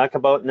going to talk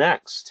about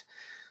next.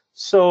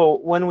 So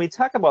when we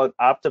talk about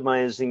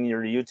optimizing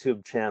your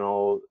YouTube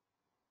channel,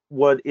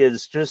 what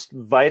is just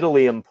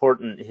vitally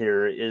important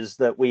here is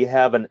that we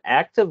have an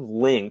active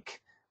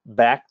link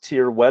back to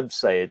your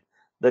website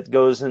that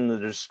goes in the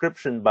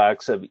description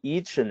box of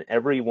each and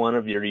every one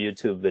of your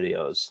YouTube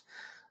videos.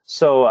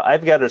 So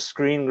I've got a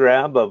screen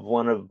grab of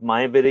one of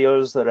my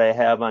videos that I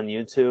have on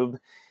YouTube,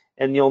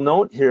 and you'll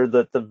note here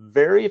that the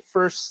very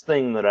first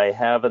thing that I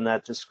have in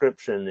that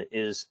description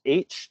is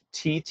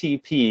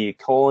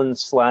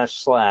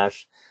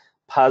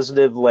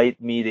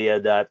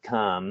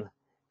http://positivelightmedia.com,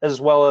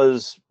 as well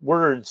as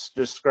words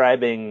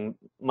describing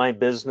my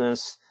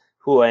business,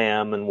 who I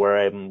am, and where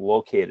I'm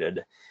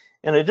located.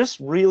 And I just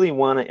really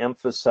want to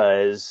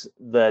emphasize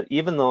that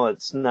even though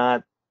it's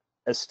not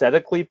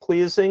aesthetically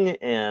pleasing,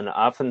 and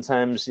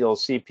oftentimes you'll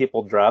see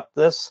people drop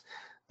this,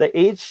 the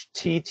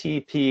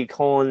http://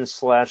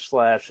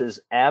 is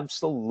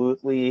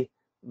absolutely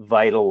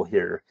vital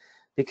here,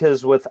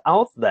 because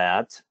without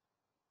that,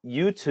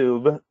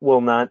 YouTube will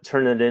not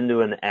turn it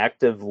into an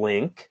active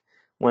link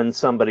when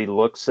somebody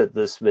looks at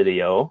this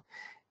video,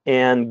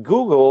 and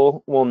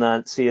Google will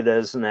not see it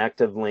as an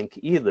active link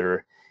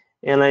either.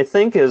 And I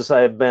think as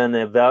I've been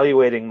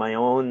evaluating my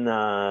own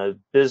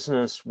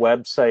business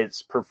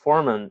website's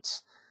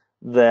performance,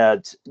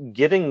 that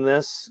getting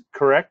this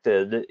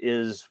corrected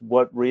is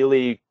what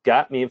really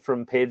got me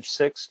from page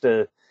 6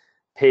 to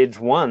page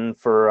 1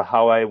 for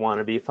how I want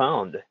to be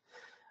found.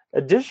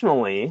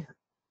 Additionally,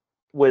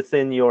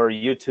 within your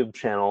YouTube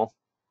channel,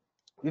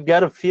 we've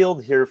got a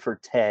field here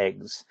for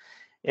tags.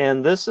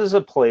 And this is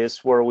a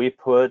place where we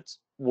put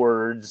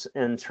words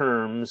and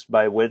terms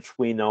by which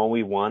we know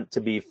we want to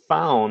be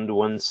found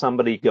when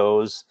somebody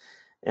goes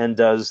and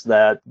does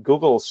that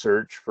Google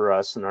search for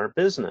us in our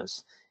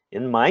business.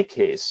 In my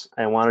case,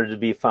 I wanted to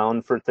be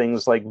found for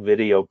things like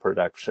video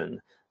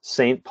production,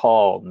 St.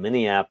 Paul,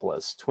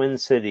 Minneapolis, Twin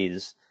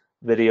Cities,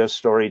 video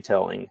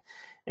storytelling.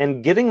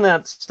 And getting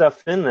that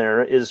stuff in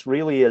there is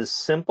really as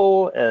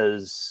simple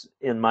as,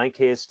 in my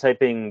case,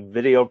 typing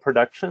video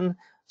production,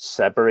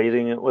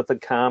 separating it with a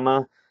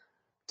comma,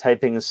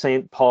 typing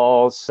St.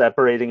 Paul,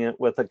 separating it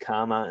with a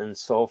comma, and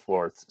so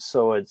forth.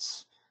 So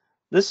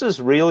this is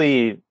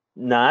really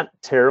not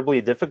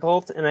terribly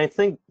difficult. And I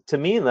think, to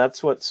me,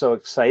 that's what's so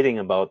exciting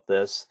about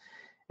this,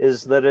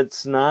 is that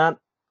it's not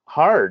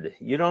hard.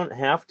 You don't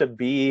have to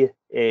be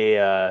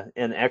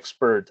an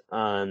expert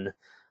on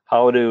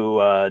how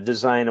to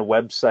design a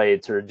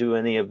website or do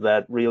any of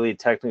that really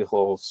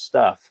technical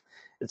stuff.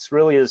 It's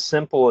really as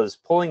simple as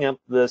pulling up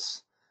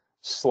this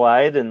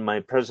slide in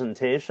my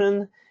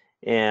presentation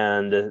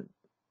and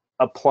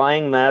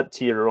applying that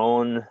to your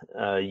own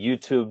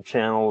YouTube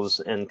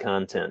channels and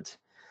content.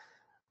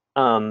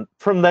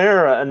 From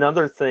there,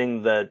 another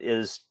thing that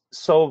is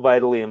so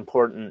vitally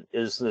important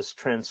is this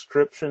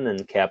transcription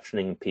and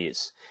captioning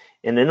piece.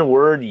 And in a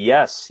word,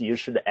 yes, you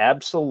should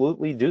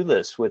absolutely do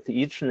this with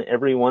each and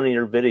every one of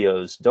your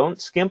videos.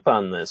 Don't skimp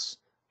on this.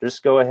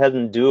 Just go ahead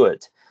and do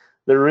it.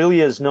 There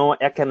really is no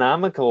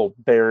economical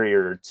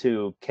barrier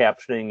to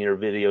captioning your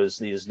videos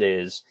these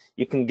days.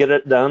 You can get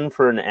it done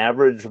for an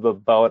average of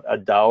about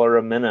 $1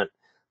 a minute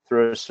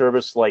through a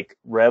service like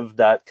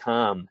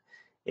Rev.com.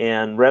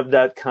 And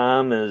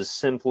Rev.com is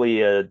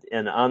simply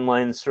an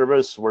online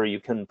service where you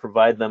can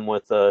provide them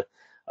with a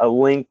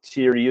link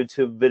to your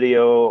YouTube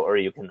video, or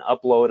you can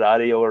upload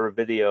audio or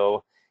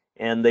video.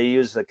 And they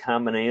use a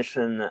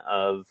combination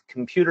of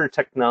computer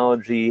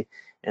technology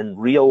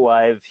and real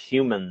live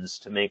humans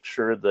to make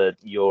sure that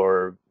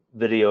your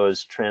video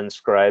is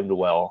transcribed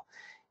well.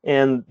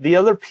 And the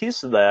other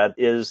piece of that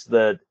is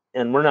that,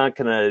 and we're not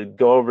going to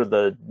go over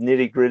the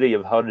nitty-gritty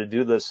of how to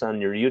do this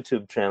on your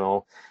YouTube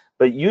channel,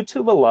 but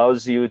YouTube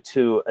allows you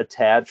to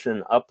attach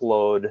and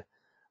upload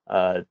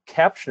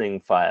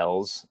captioning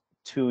files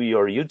to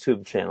your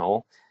YouTube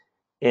channel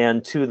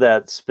and to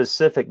that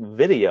specific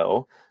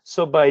video.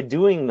 So by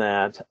doing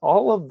that,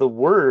 all of the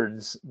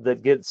words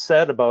that get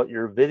said about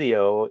your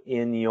video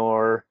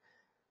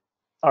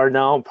are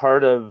now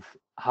part of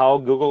how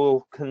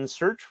Google can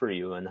search for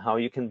you and how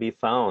you can be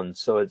found.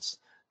 So it's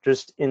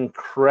just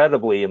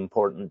incredibly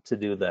important to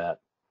do that.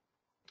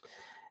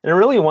 And I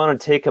really want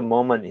to take a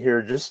moment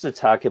here just to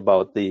talk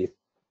about the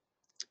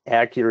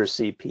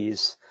accuracy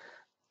piece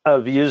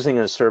of using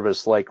a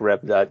service like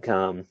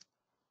Rev.com.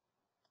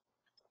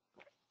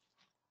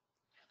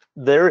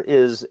 There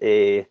is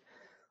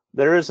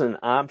an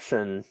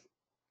option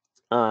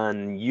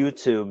on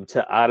YouTube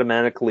to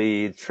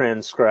automatically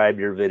transcribe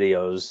your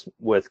videos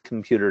with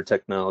computer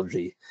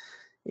technology.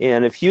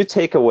 And if you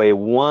take away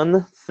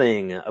one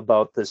thing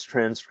about this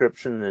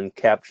transcription and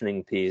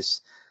captioning piece,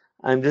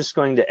 I'm just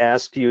going to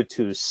ask you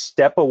to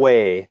step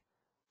away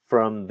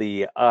from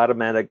the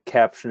automatic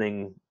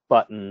captioning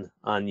button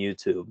on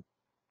YouTube.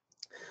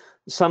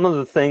 Some of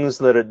the things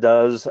that it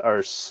does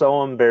are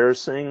so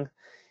embarrassing.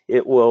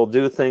 It will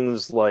do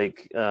things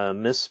like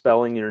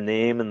misspelling your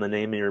name and the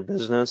name of your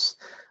business.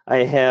 I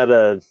had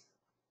a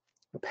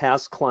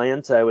past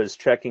client I was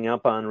checking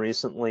up on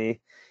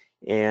recently,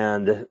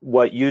 and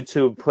what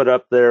YouTube put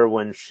up there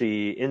when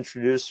she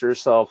introduced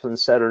herself and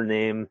said her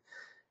name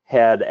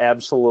had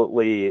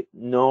absolutely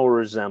no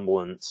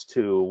resemblance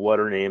to what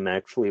her name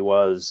actually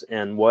was,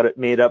 and what it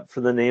made up for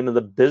the name of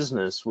the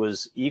business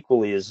was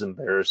equally as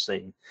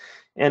embarrassing.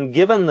 And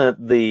given that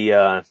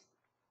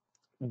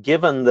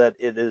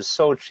it is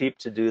so cheap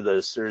to do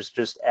this, there's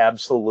just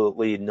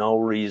absolutely no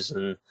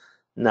reason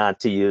not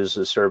to use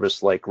a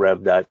service like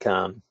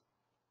Rev.com.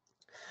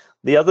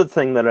 The other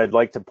thing that I'd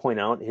like to point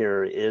out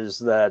here is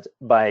that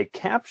by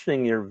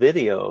captioning your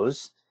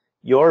videos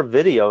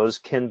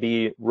can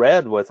be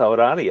read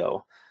without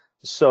audio.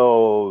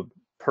 So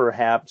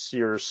perhaps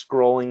you're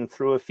scrolling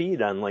through a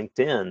feed on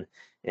LinkedIn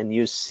and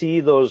you see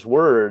those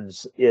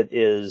words.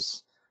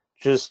 It's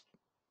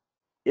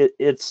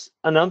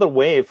another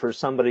way for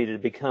somebody to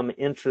become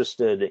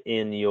interested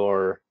in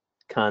your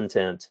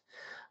content.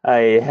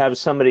 I have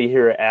somebody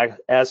here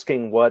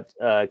asking what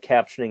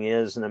captioning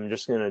is, and I'm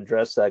just going to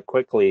address that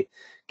quickly.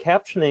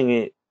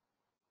 Captioning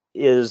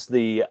is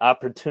the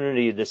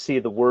opportunity to see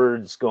the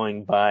words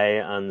going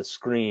by on the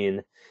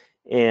screen,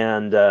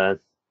 and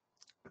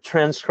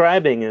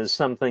transcribing is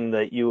something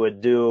that you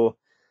would do.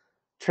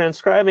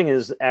 Transcribing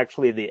is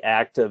actually the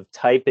act of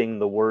typing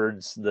the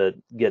words that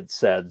get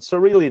said. So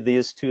really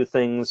these two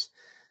things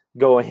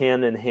go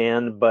hand in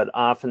hand, but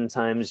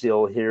oftentimes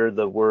you'll hear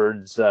the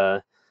words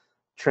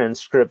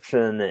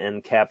transcription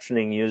and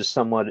captioning used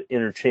somewhat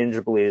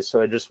interchangeably.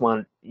 So I just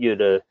want you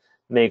to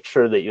make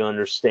sure that you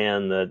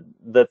understand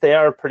that they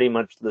are pretty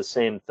much the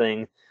same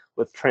thing,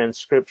 with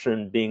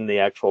transcription being the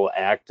actual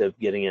act of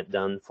getting it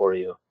done for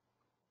you.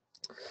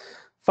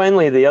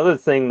 Finally, the other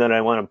thing that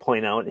I want to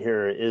point out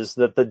here is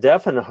that the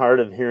deaf and hard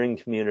of hearing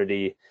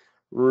community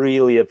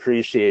really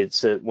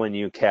appreciates it when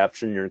you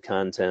caption your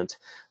content.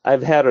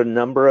 I've had a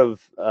number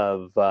of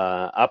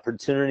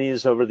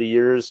opportunities over the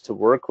years to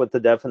work with the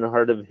deaf and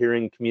hard of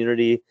hearing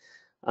community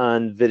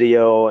on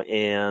video,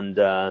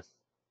 and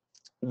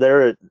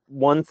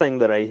one thing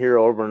that I hear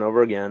over and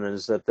over again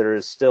is that there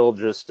is still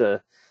just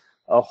a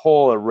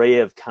whole array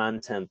of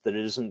content that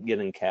isn't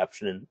getting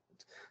captioned.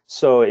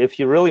 So if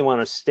you really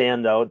want to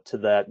stand out to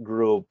that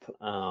group,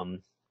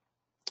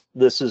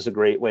 this is a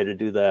great way to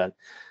do that.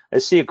 I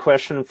see a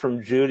question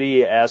from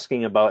Judy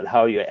asking about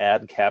how you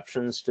add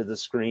captions to the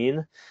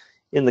screen.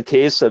 In the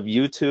case of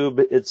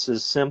YouTube, it's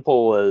as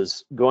simple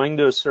as going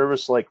to a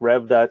service like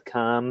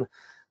rev.com.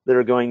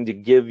 They're going to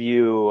give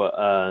you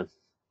a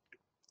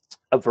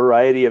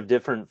variety of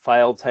different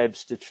file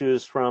types to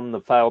choose from.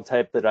 The file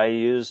type that I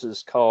use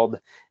is called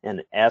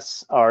an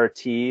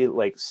SRT,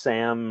 like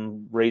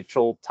Sam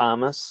Rachel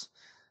Thomas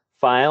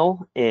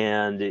file,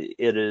 and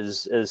it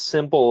is as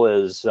simple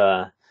as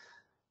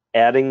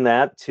adding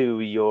that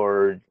to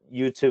your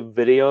YouTube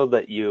video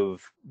that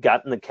you've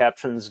gotten the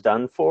captions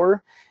done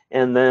for.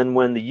 And then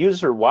when the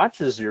user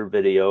watches your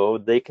video,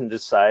 they can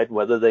decide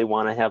whether they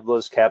want to have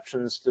those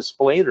captions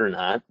displayed or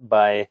not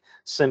by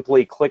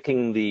simply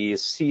clicking the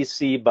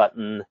CC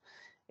button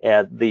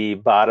at the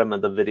bottom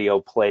of the video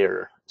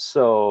player.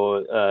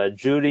 So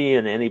Judy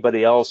and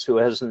anybody else who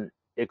hasn't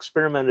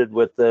experimented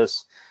with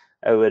this,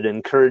 I would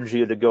encourage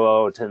you to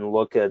go out and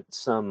look at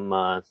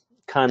some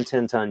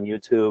content on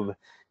YouTube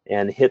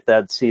and hit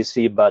that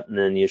CC button,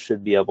 and you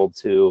should be able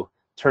to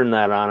turn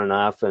that on and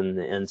off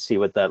and see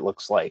what that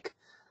looks like.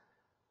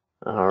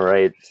 All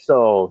right,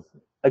 so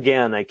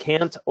again, I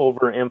can't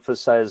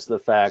overemphasize the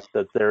fact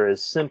that there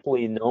is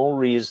simply no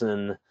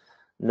reason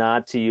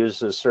not to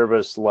use a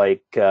service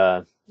like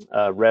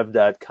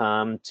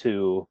rev.com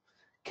to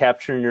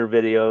capture your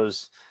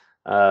videos.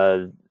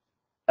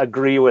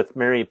 Agree with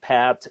Mary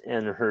Pat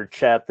and her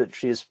chat that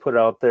she's put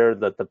out there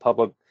that the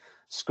public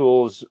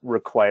schools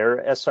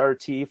require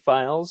SRT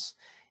files,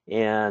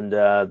 and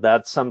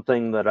that's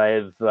something that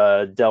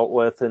I've dealt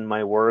with in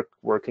my work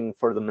working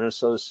for the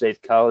Minnesota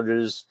State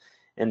Colleges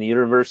and the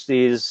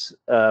universities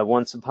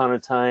once upon a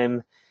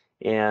time.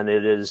 And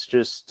it is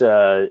just,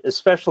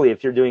 especially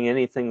if you're doing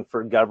anything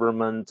for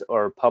government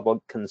or public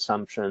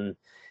consumption,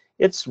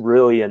 it's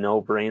really a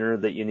no-brainer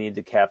that you need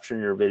to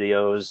caption your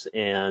videos,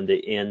 and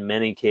in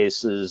many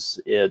cases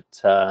it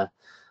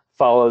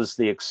follows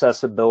the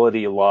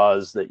accessibility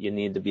laws that you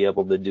need to be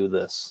able to do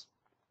this.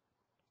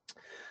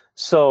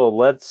 So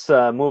let's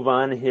move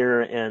on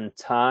here and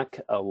talk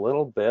a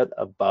little bit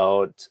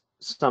about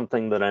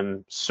something that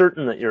I'm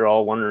certain that you're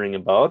all wondering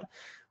about,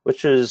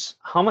 which is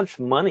how much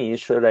money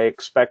should I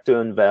expect to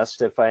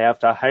invest if I have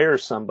to hire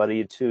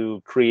somebody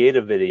to create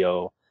a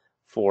video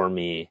for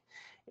me?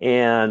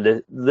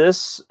 And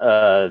this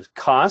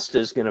cost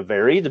is going to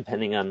vary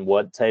depending on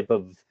what type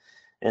of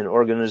an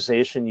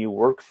organization you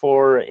work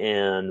for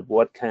and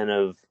what kind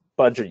of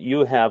budget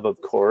you have,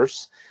 of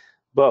course.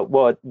 But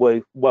what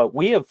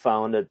we have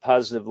found at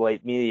Positive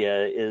Light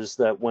Media is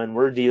that when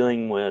we're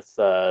dealing with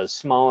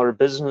smaller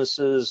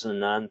businesses and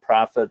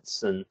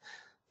nonprofits and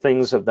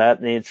things of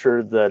that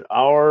nature, that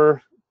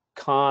our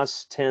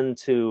costs tend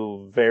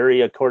to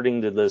vary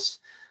according to this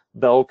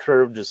bell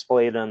curve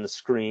displayed on the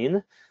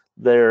screen.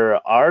 There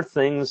are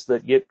things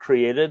that get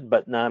created,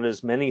 but not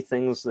as many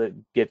things that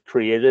get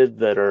created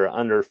that are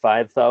under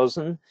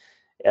 5,000.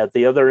 At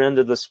the other end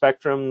of the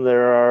spectrum,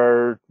 there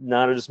are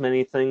not as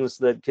many things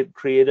that get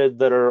created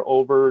that are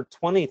over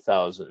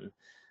 20,000.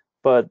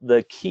 But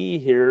the key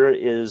here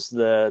is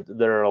that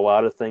there are a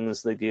lot of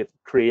things that get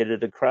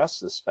created across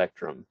the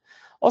spectrum.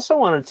 Also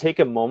want to take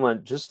a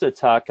moment just to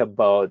talk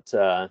about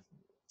how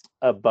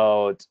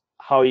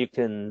you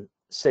can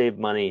save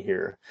money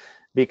here,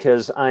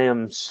 because I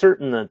am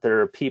certain that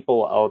there are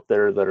people out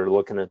there that are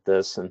looking at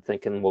this and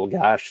thinking, well,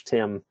 gosh,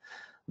 Tim,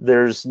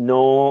 there's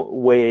no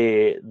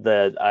way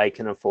that I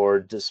can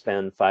afford to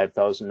spend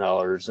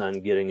 $5,000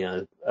 on getting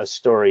a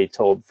story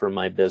told for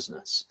my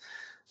business.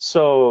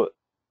 So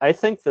I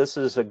think this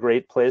is a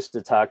great place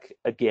to talk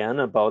again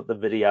about the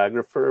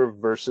videographer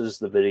versus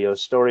the video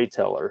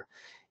storyteller.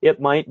 It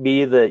might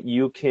be that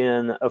you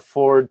can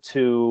afford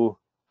to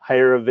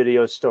hire a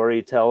video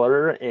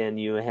storyteller and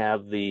you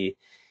have the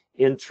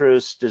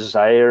interest,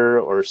 desire,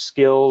 or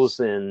skills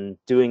in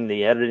doing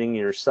the editing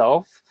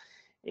yourself.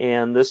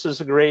 And this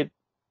is a great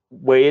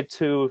way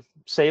to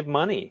save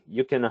money.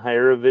 You can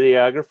hire a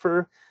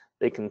videographer.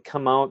 They can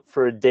come out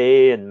for a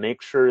day and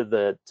make sure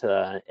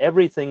that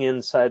everything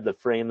inside the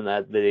frame of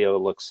that video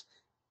looks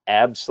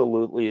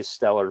absolutely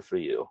stellar for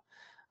you.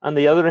 On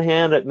the other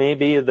hand, it may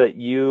be that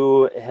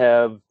you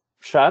have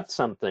shot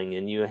something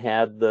and you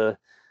had the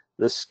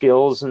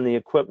skills and the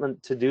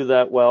equipment to do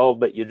that well,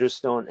 but you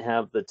just don't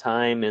have the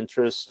time,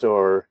 interest,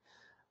 or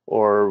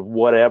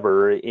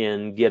whatever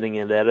in getting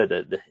it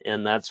edited.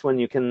 And that's when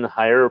you can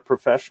hire a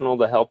professional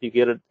to help you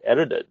get it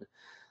edited.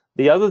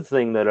 The other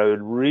thing that I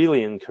would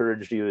really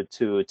encourage you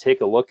to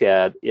take a look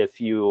at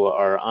if you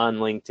are on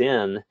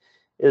LinkedIn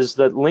is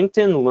that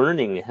LinkedIn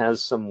Learning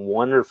has some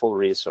wonderful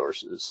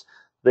resources.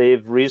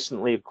 They've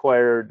recently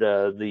acquired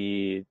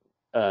the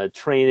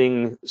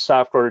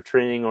software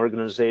training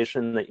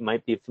organization that you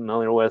might be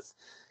familiar with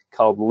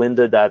called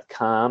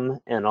lynda.com,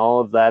 and all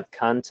of that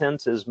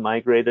content is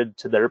migrated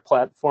to their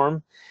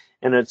platform.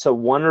 And it's a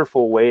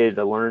wonderful way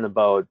to learn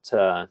about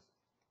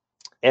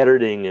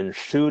editing and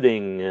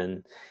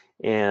shooting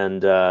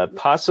and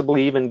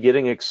possibly even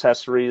getting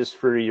accessories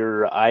for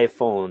your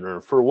iPhone or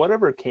for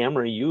whatever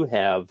camera you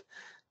have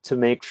to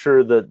make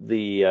sure that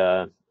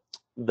the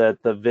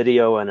that the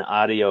video and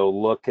audio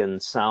look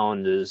and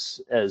sound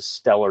as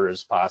stellar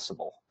as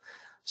possible.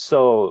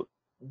 So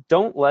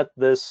don't let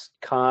this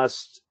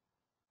cost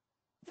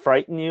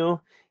frighten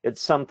you.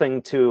 It's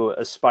something to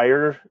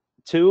aspire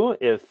to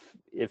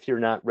if you're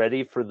not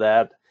ready for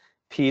that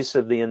piece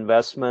of the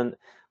investment,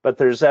 but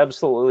there's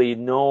absolutely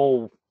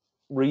no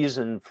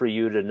reason for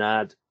you to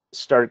not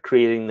start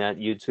creating that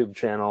YouTube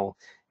channel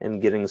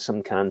and getting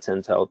some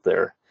content out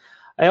there.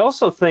 I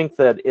also think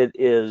that it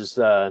is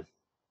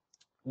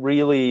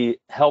really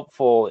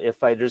helpful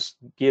if I just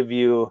give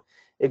you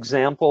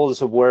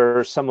examples of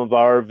where some of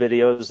our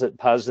videos at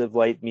Positive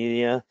Light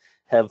Media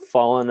have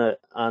fallen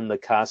on the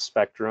cost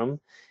spectrum.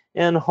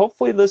 And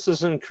hopefully this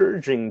is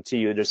encouraging to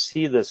you to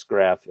see this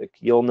graphic.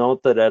 You'll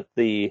note that at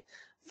the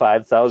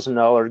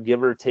 $5,000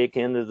 give or take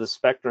end of the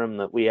spectrum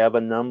that we have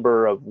a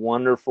number of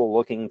wonderful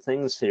looking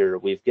things here.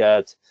 We've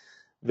got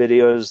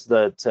videos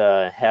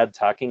that had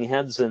talking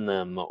heads in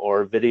them,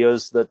 or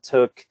videos that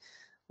took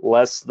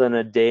less than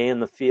a day in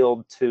the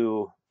field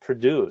to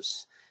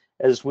produce.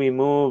 As we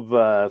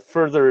move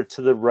further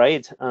to the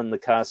right on the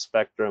cost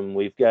spectrum,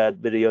 we've got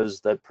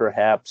videos that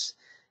perhaps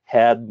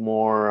had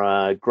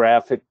more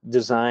graphic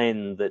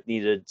design that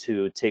needed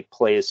to take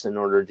place in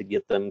order to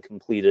get them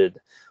completed,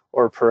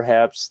 or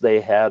perhaps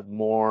they had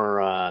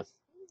more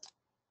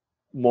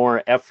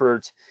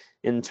effort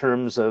in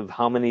terms of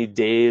how many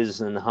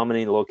days and how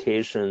many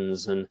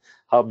locations and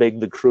how big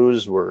the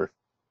crews were.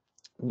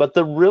 But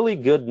the really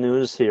good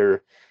news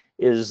here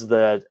is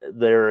that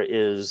there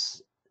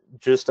is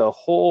just a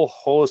whole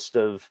host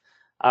of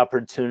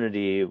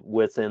opportunity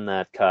within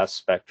that cost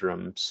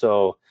spectrum.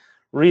 So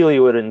really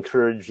would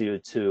encourage you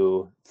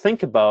to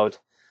think about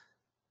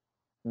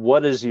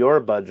what is your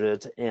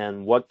budget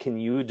and what can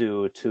you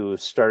do to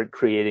start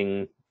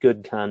creating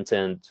good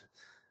content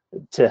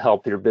to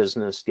help your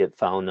business get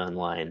found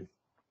online.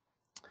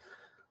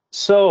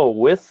 So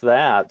with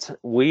that,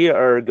 we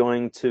are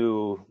going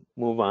to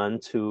move on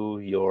to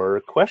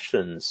your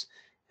questions.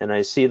 And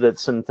I see that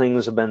some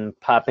things have been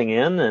popping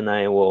in, and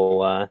I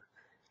will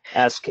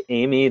ask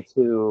Amy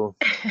to...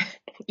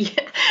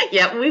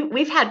 Yeah,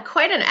 we've had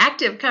quite an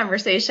active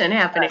conversation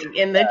happening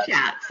in the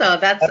chat, so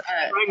that's... I'm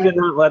trying to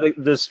not let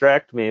it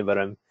distract me, but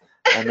I'm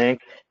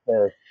anxious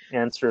to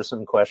answer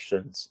some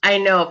questions. I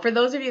know. For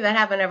those of you that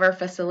haven't ever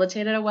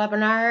facilitated a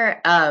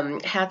webinar,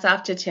 hats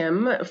off to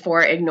Tim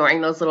for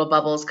ignoring those little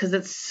bubbles, because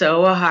it's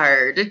so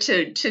hard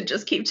to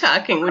just keep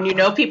talking when you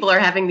know people are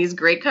having these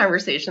great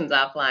conversations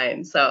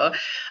offline. So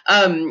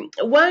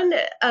one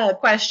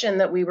question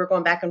that we were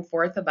going back and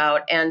forth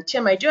about, and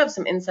Tim, I do have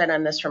some insight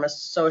on this from a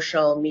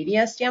social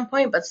media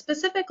standpoint, but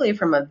specifically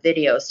from a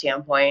video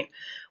standpoint.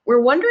 We're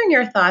wondering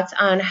your thoughts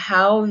on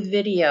how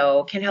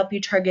video can help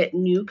you target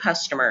new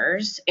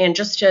customers. And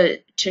just to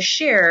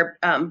share,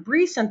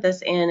 Bree sent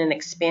this in and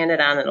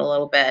expanded on it a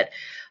little bit,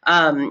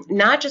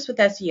 not just with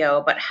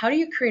SEO, but how do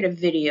you create a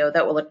video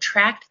that will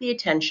attract the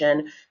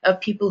attention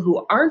of people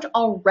who aren't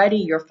already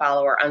your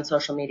follower on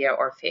social media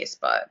or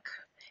Facebook?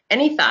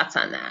 Any thoughts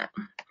on that?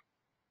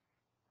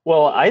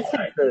 Well, I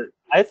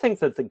think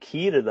that the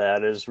key to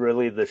that is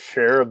really the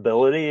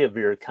shareability of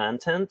your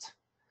content.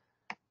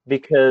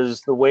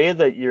 Because the way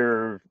that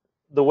your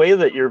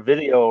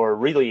video, or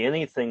really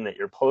anything that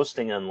you're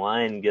posting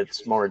online,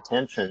 gets more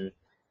attention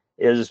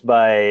is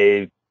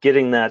by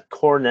getting that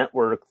core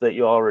network that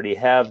you already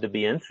have to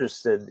be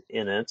interested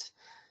in it,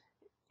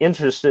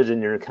 interested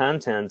in your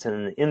content,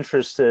 and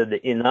interested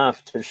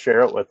enough to share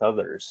it with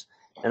others.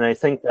 And I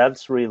think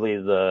that's really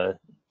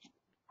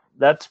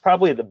that's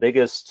probably the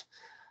biggest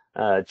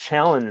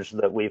challenge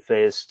that we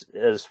faced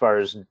as far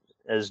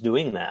as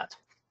doing that,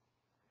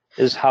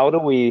 is how do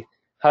we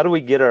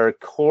get our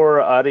core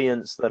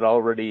audience that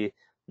already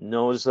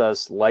knows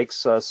us,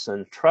 likes us,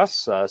 and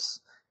trusts us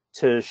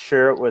to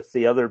share it with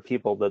the other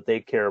people that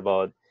they care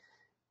about,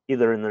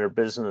 either in their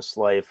business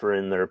life or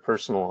in their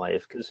personal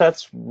life? Because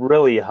that's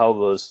really how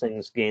those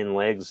things gain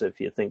legs, if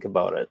you think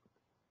about it.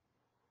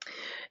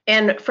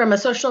 And from a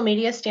social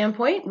media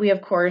standpoint, we,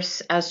 of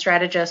course, as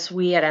strategists,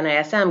 we at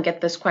NISM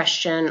get this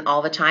question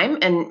all the time.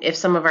 And if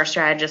some of our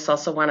strategists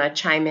also want to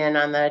chime in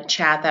on the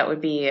chat, that would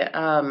be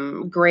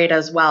great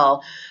as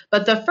well.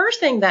 But the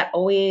first thing that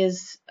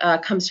always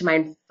comes to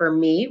mind for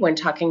me when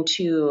talking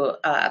to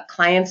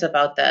clients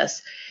about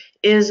this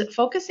is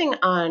focusing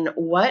on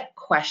what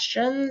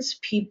questions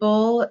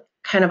people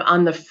kind of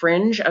on the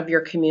fringe of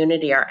your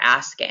community are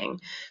asking.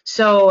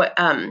 So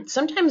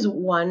sometimes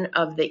one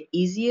of the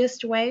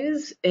easiest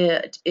ways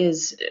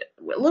is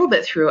a little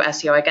bit through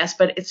SEO, I guess,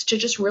 but it's to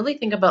just really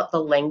think about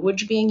the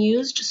language being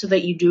used so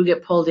that you do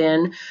get pulled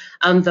in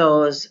on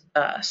those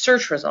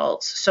search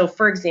results. So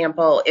for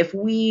example, if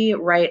we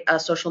write a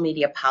social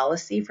media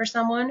policy for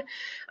someone,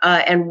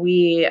 and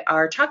we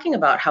are talking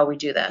about how we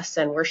do this,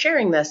 and we're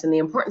sharing this and the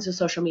importance of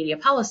social media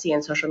policy and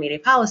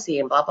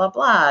blah, blah,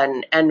 blah,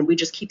 and we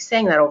just keep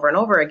saying that over and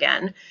over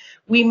again,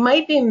 we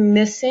might be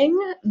missing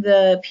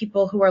the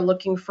people who are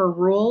looking for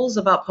rules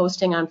about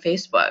posting on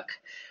Facebook,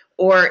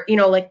 or,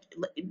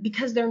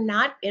 because they're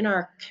not in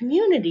our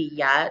community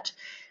yet,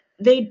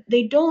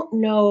 they don't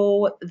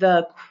know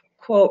the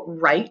quote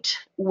right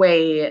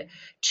way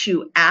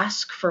to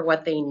ask for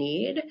what they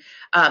need.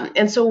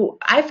 And so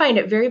I find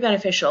it very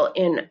beneficial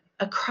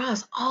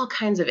across all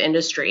kinds of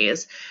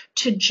industries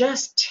to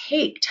just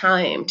take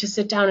time to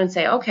sit down and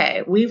say,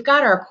 okay, we've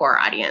got our core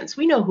audience.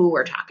 We know who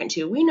we're talking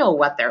to. We know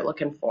what they're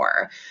looking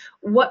for.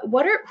 What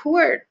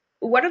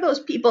are those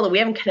people that we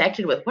haven't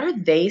connected with? What are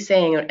they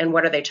saying and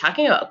what are they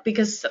talking about?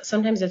 Because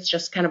sometimes it's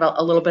just kind of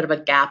a little bit of a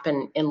gap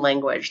in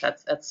language.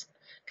 That's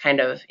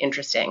kind of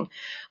interesting.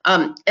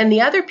 And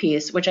the other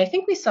piece, which I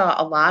think we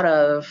saw a lot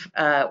of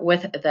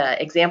with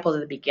the examples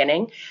at the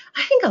beginning,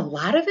 I think a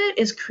lot of it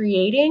is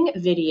creating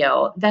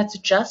video that's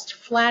just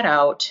flat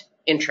out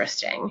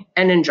interesting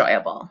and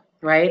enjoyable,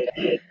 right?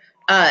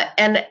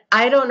 And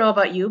I don't know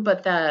about you,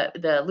 but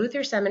the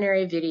Luther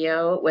Seminary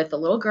video with the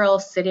little girl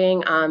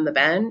sitting on the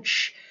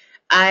bench,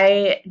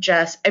 I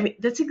mean,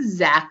 that's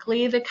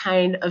exactly the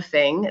kind of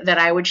thing that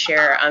I would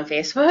share on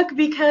Facebook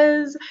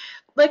because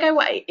like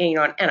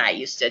and I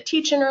used to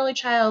teach in early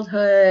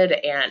childhood,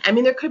 and I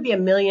mean, there could be a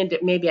million,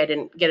 maybe I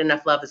didn't get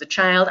enough love as a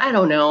child, I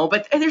don't know,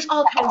 but there's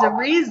all kinds of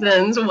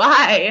reasons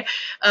why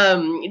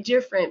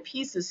different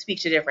pieces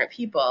speak to different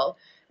people,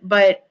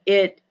 but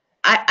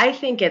I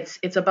think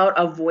it's about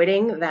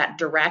avoiding that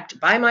direct,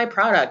 buy my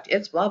product,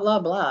 it's blah, blah,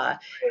 blah,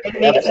 and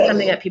make it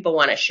something that people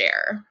want to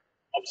share.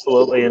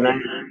 Absolutely. And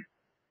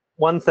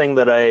one thing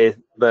that I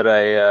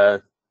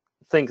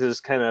think is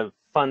kind of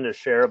fun to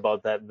share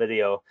about that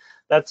video,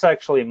 that's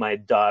actually my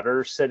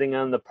daughter sitting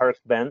on the park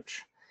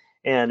bench,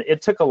 and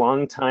it took a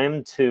long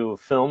time to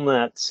film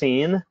that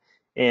scene,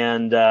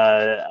 and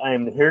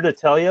I'm here to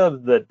tell you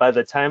that by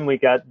the time we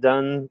got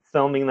done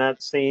filming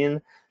that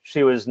scene,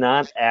 she was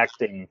not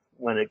acting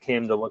when it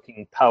came to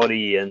looking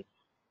pouty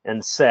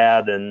and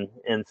sad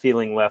and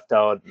feeling left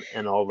out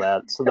and all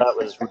that. So that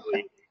was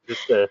really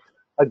just a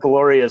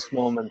glorious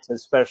moment,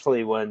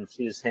 especially when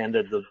she's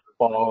handed the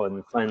ball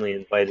and finally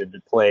invited to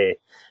play.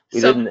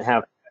 We didn't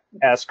have to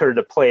ask her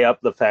to play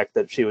up the fact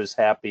that she was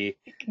happy.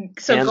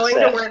 So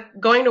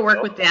going to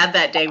work with Dad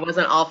that day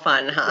wasn't all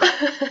fun, huh?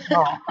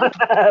 No,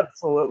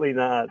 absolutely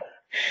not.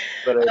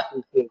 But I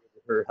appreciated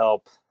her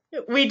help.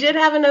 We did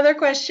have another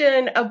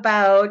question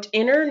about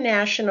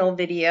international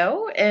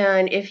video,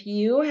 and if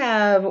you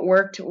have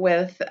worked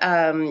with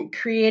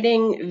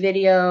creating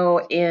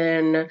video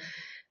in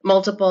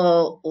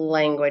multiple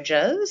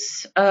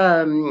languages,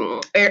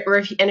 and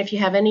if you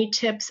have any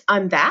tips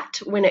on that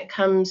when it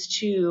comes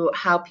to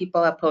how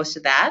people have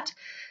posted that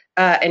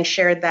and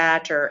shared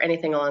that or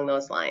anything along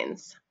those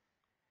lines.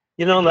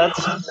 You know, that's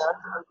not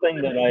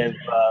something that I've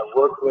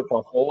worked with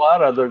a whole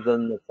lot, other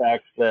than the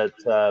fact that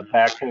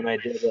back when I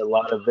did a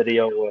lot of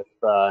video with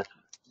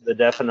the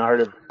deaf and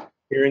hard of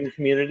hearing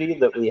community,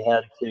 that we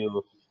had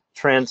to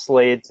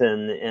translate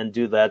and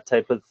do that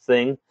type of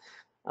thing.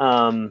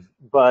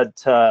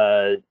 But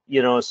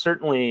you know,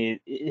 certainly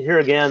here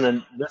again,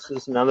 and this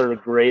is another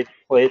great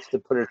place to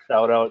put a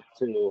shout out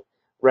to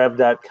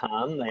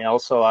Rev.com. They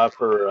also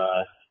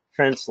offer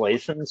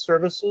translation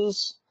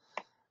services,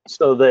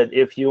 so that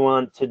if you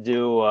want to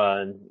do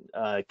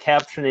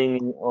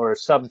captioning or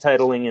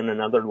subtitling in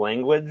another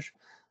language,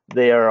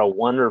 they are a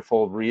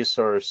wonderful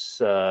resource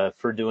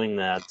for doing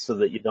that, so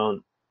that you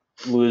don't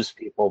lose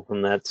people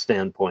from that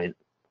standpoint.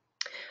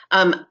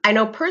 I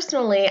know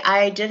personally,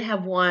 I did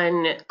have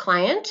one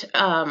client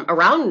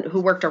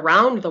who worked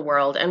around the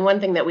world, and one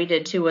thing that we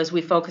did too was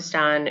we focused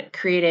on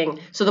creating.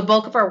 So the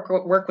bulk of our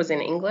work was in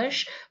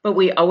English, but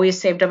we always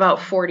saved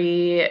about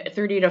 30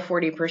 to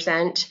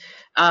 40%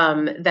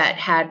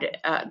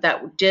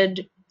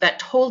 that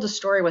told a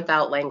story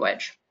without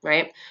language,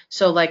 right?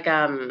 So like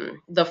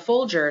the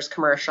Folgers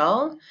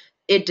commercial,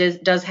 it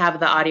does have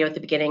the audio at the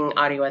beginning,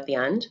 audio at the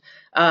end.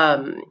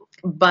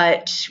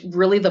 But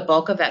really the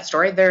bulk of that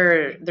story,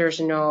 there's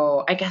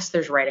no, I guess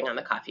there's writing on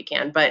the coffee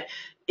can, but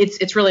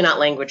it's really not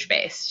language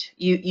based.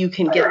 You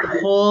can get the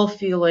whole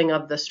feeling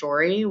of the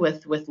story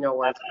with no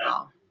words at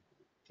all.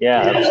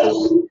 Yeah,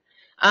 absolutely.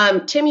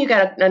 Tim, you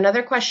got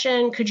another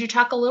question. Could you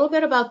talk a little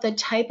bit about the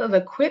type of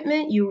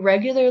equipment you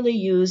regularly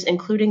use,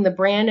 including the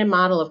brand and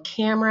model of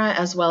camera,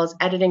 as well as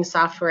editing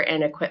software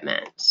and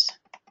equipment?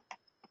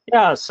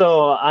 Yeah,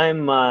 so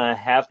I'm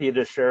happy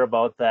to share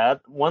about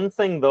that. One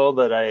thing, though,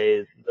 that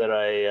I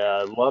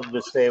love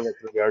to say with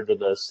regard to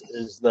this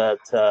is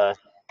that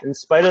in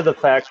spite of the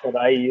fact that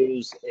I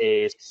use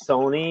a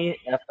Sony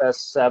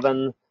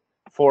FS7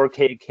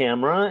 4K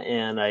camera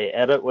and I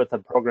edit with a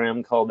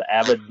program called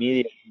Avid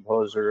Media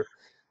Composer,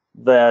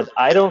 that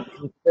I don't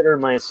consider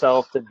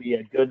myself to be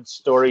a good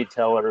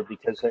storyteller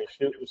because I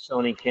shoot with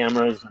Sony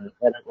cameras and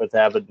edit with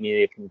Avid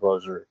Media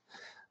Composer.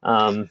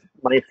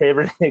 My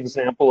favorite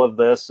example of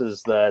this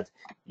is that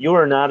you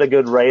are not a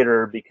good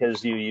writer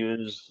because you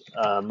use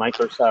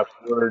Microsoft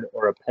Word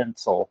or a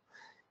pencil.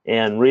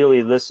 And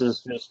really, this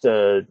is just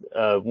a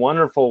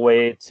wonderful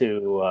way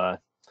to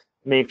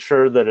make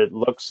sure that it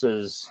looks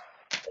as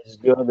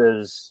good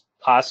as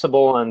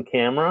possible on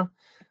camera.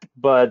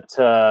 but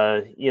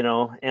you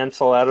know,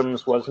 Ansel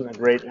Adams wasn't a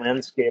great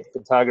landscape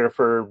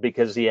photographer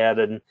because he had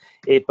an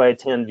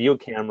 8x10 view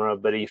camera,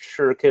 but he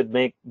sure could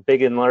make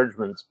big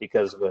enlargements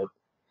because of it.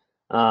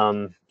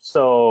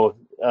 So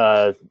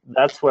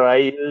that's what I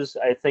use.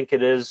 I think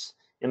it is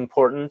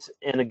important.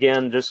 And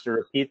again, just to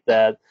repeat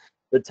that,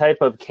 the type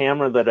of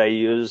camera that I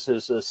use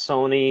is a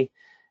Sony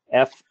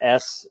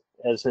FS,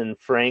 as in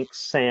Frank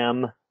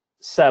Sam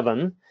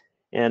 7,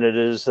 and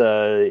it's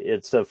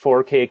a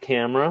 4K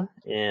camera,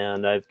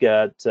 and I've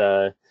got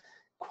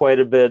quite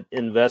a bit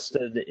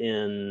invested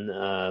in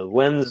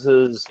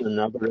lenses and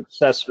other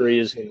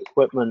accessories and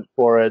equipment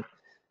for it.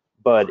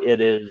 But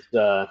it's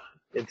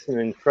an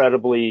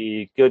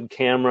incredibly good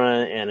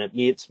camera, and it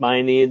meets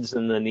my needs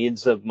and the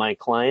needs of my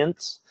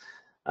clients.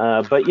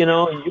 But you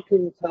know, you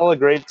can tell a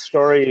great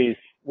story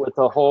with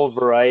a whole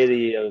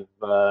variety of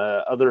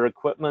other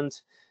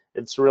equipment.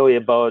 It's really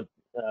about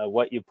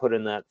what you put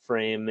in that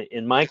frame.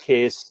 In my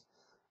case,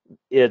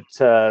 it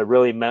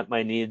really met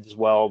my needs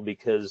well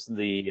because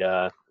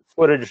the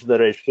footage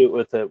that I shoot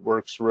with it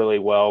works really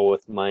well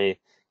with my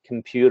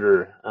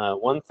computer.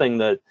 One thing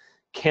that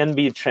can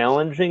be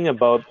challenging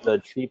about the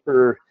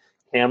cheaper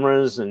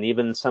cameras and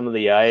even some of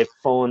the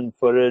iPhone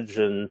footage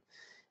and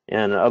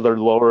other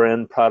lower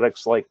end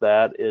products like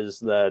that is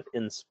that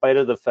in spite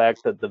of the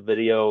fact that the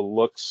video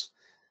looks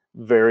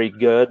very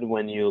good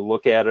when you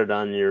look at it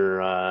on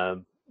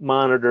your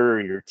monitor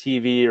or your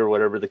TV or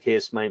whatever the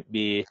case might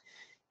be,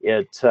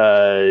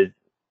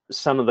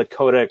 some of the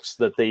codecs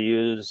that they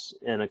use,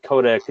 and a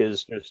codec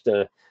is just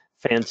a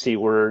fancy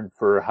word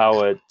for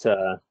how it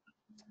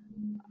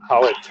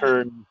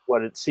turns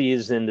what it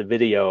sees into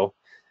video.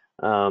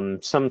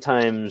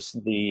 Sometimes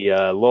the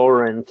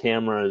lower end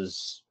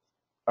cameras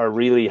are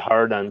really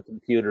hard on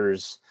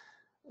computers,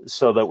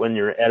 so that when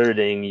you're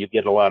editing, you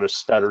get a lot of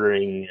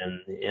stuttering,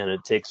 and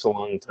it takes a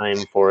long time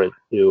for it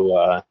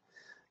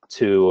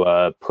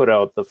to put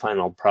out the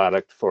final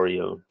product for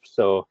you.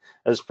 So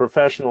as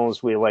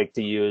professionals, we like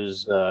to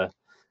use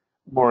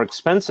more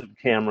expensive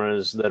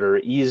cameras that are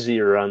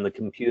easier on the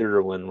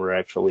computer when we're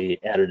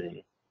actually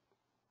editing.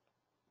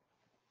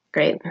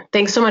 Great.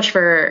 Thanks so much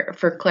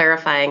for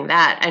clarifying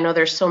that. I know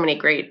there's so many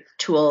great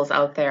tools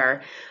out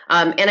there.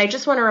 And I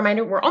just want to remind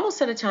you, we're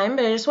almost out of time,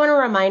 but I just want to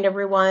remind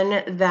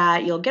everyone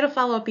that you'll get a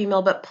follow-up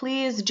email, but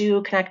please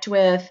do connect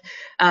with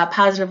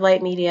Positive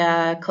Light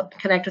Media,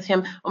 connect with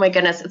Tim. Oh my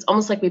goodness, it's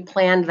almost like we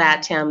planned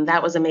that, Tim.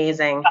 That was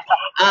amazing.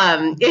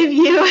 If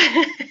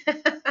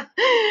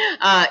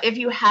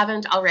you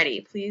haven't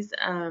already, please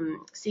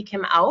seek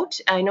him out.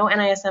 I know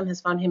NISM has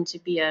found him to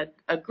be a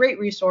great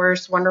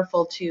resource,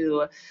 wonderful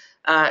to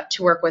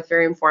work with,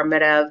 very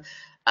informative.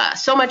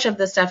 So much of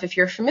the stuff, if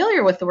you're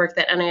familiar with the work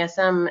that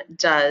NISM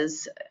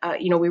does,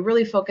 we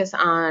really focus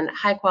on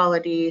high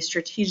quality,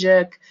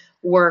 strategic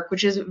work,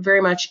 which is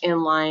very much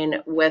in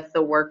line with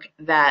the work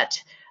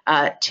that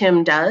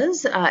Tim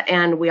does.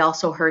 And we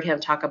also heard him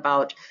talk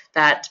about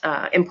that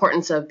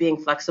importance of being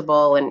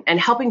flexible and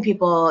helping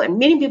people and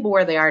meeting people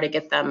where they are to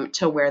get them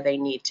to where they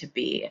need to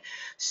be.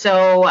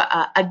 So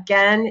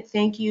again,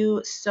 thank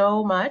you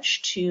so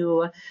much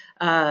to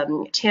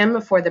Tim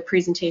for the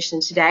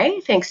presentation today.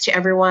 Thanks to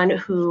everyone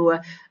who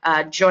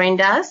joined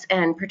us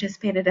and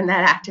participated in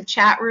that active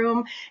chat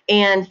room.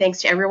 And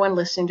thanks to everyone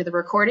listening to the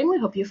recording. We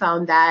hope you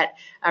found that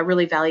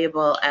really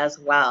valuable as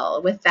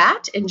well. With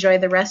that, enjoy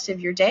the rest of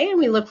your day, and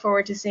we look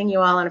forward to seeing you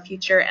all on a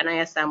future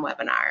NISM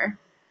webinar.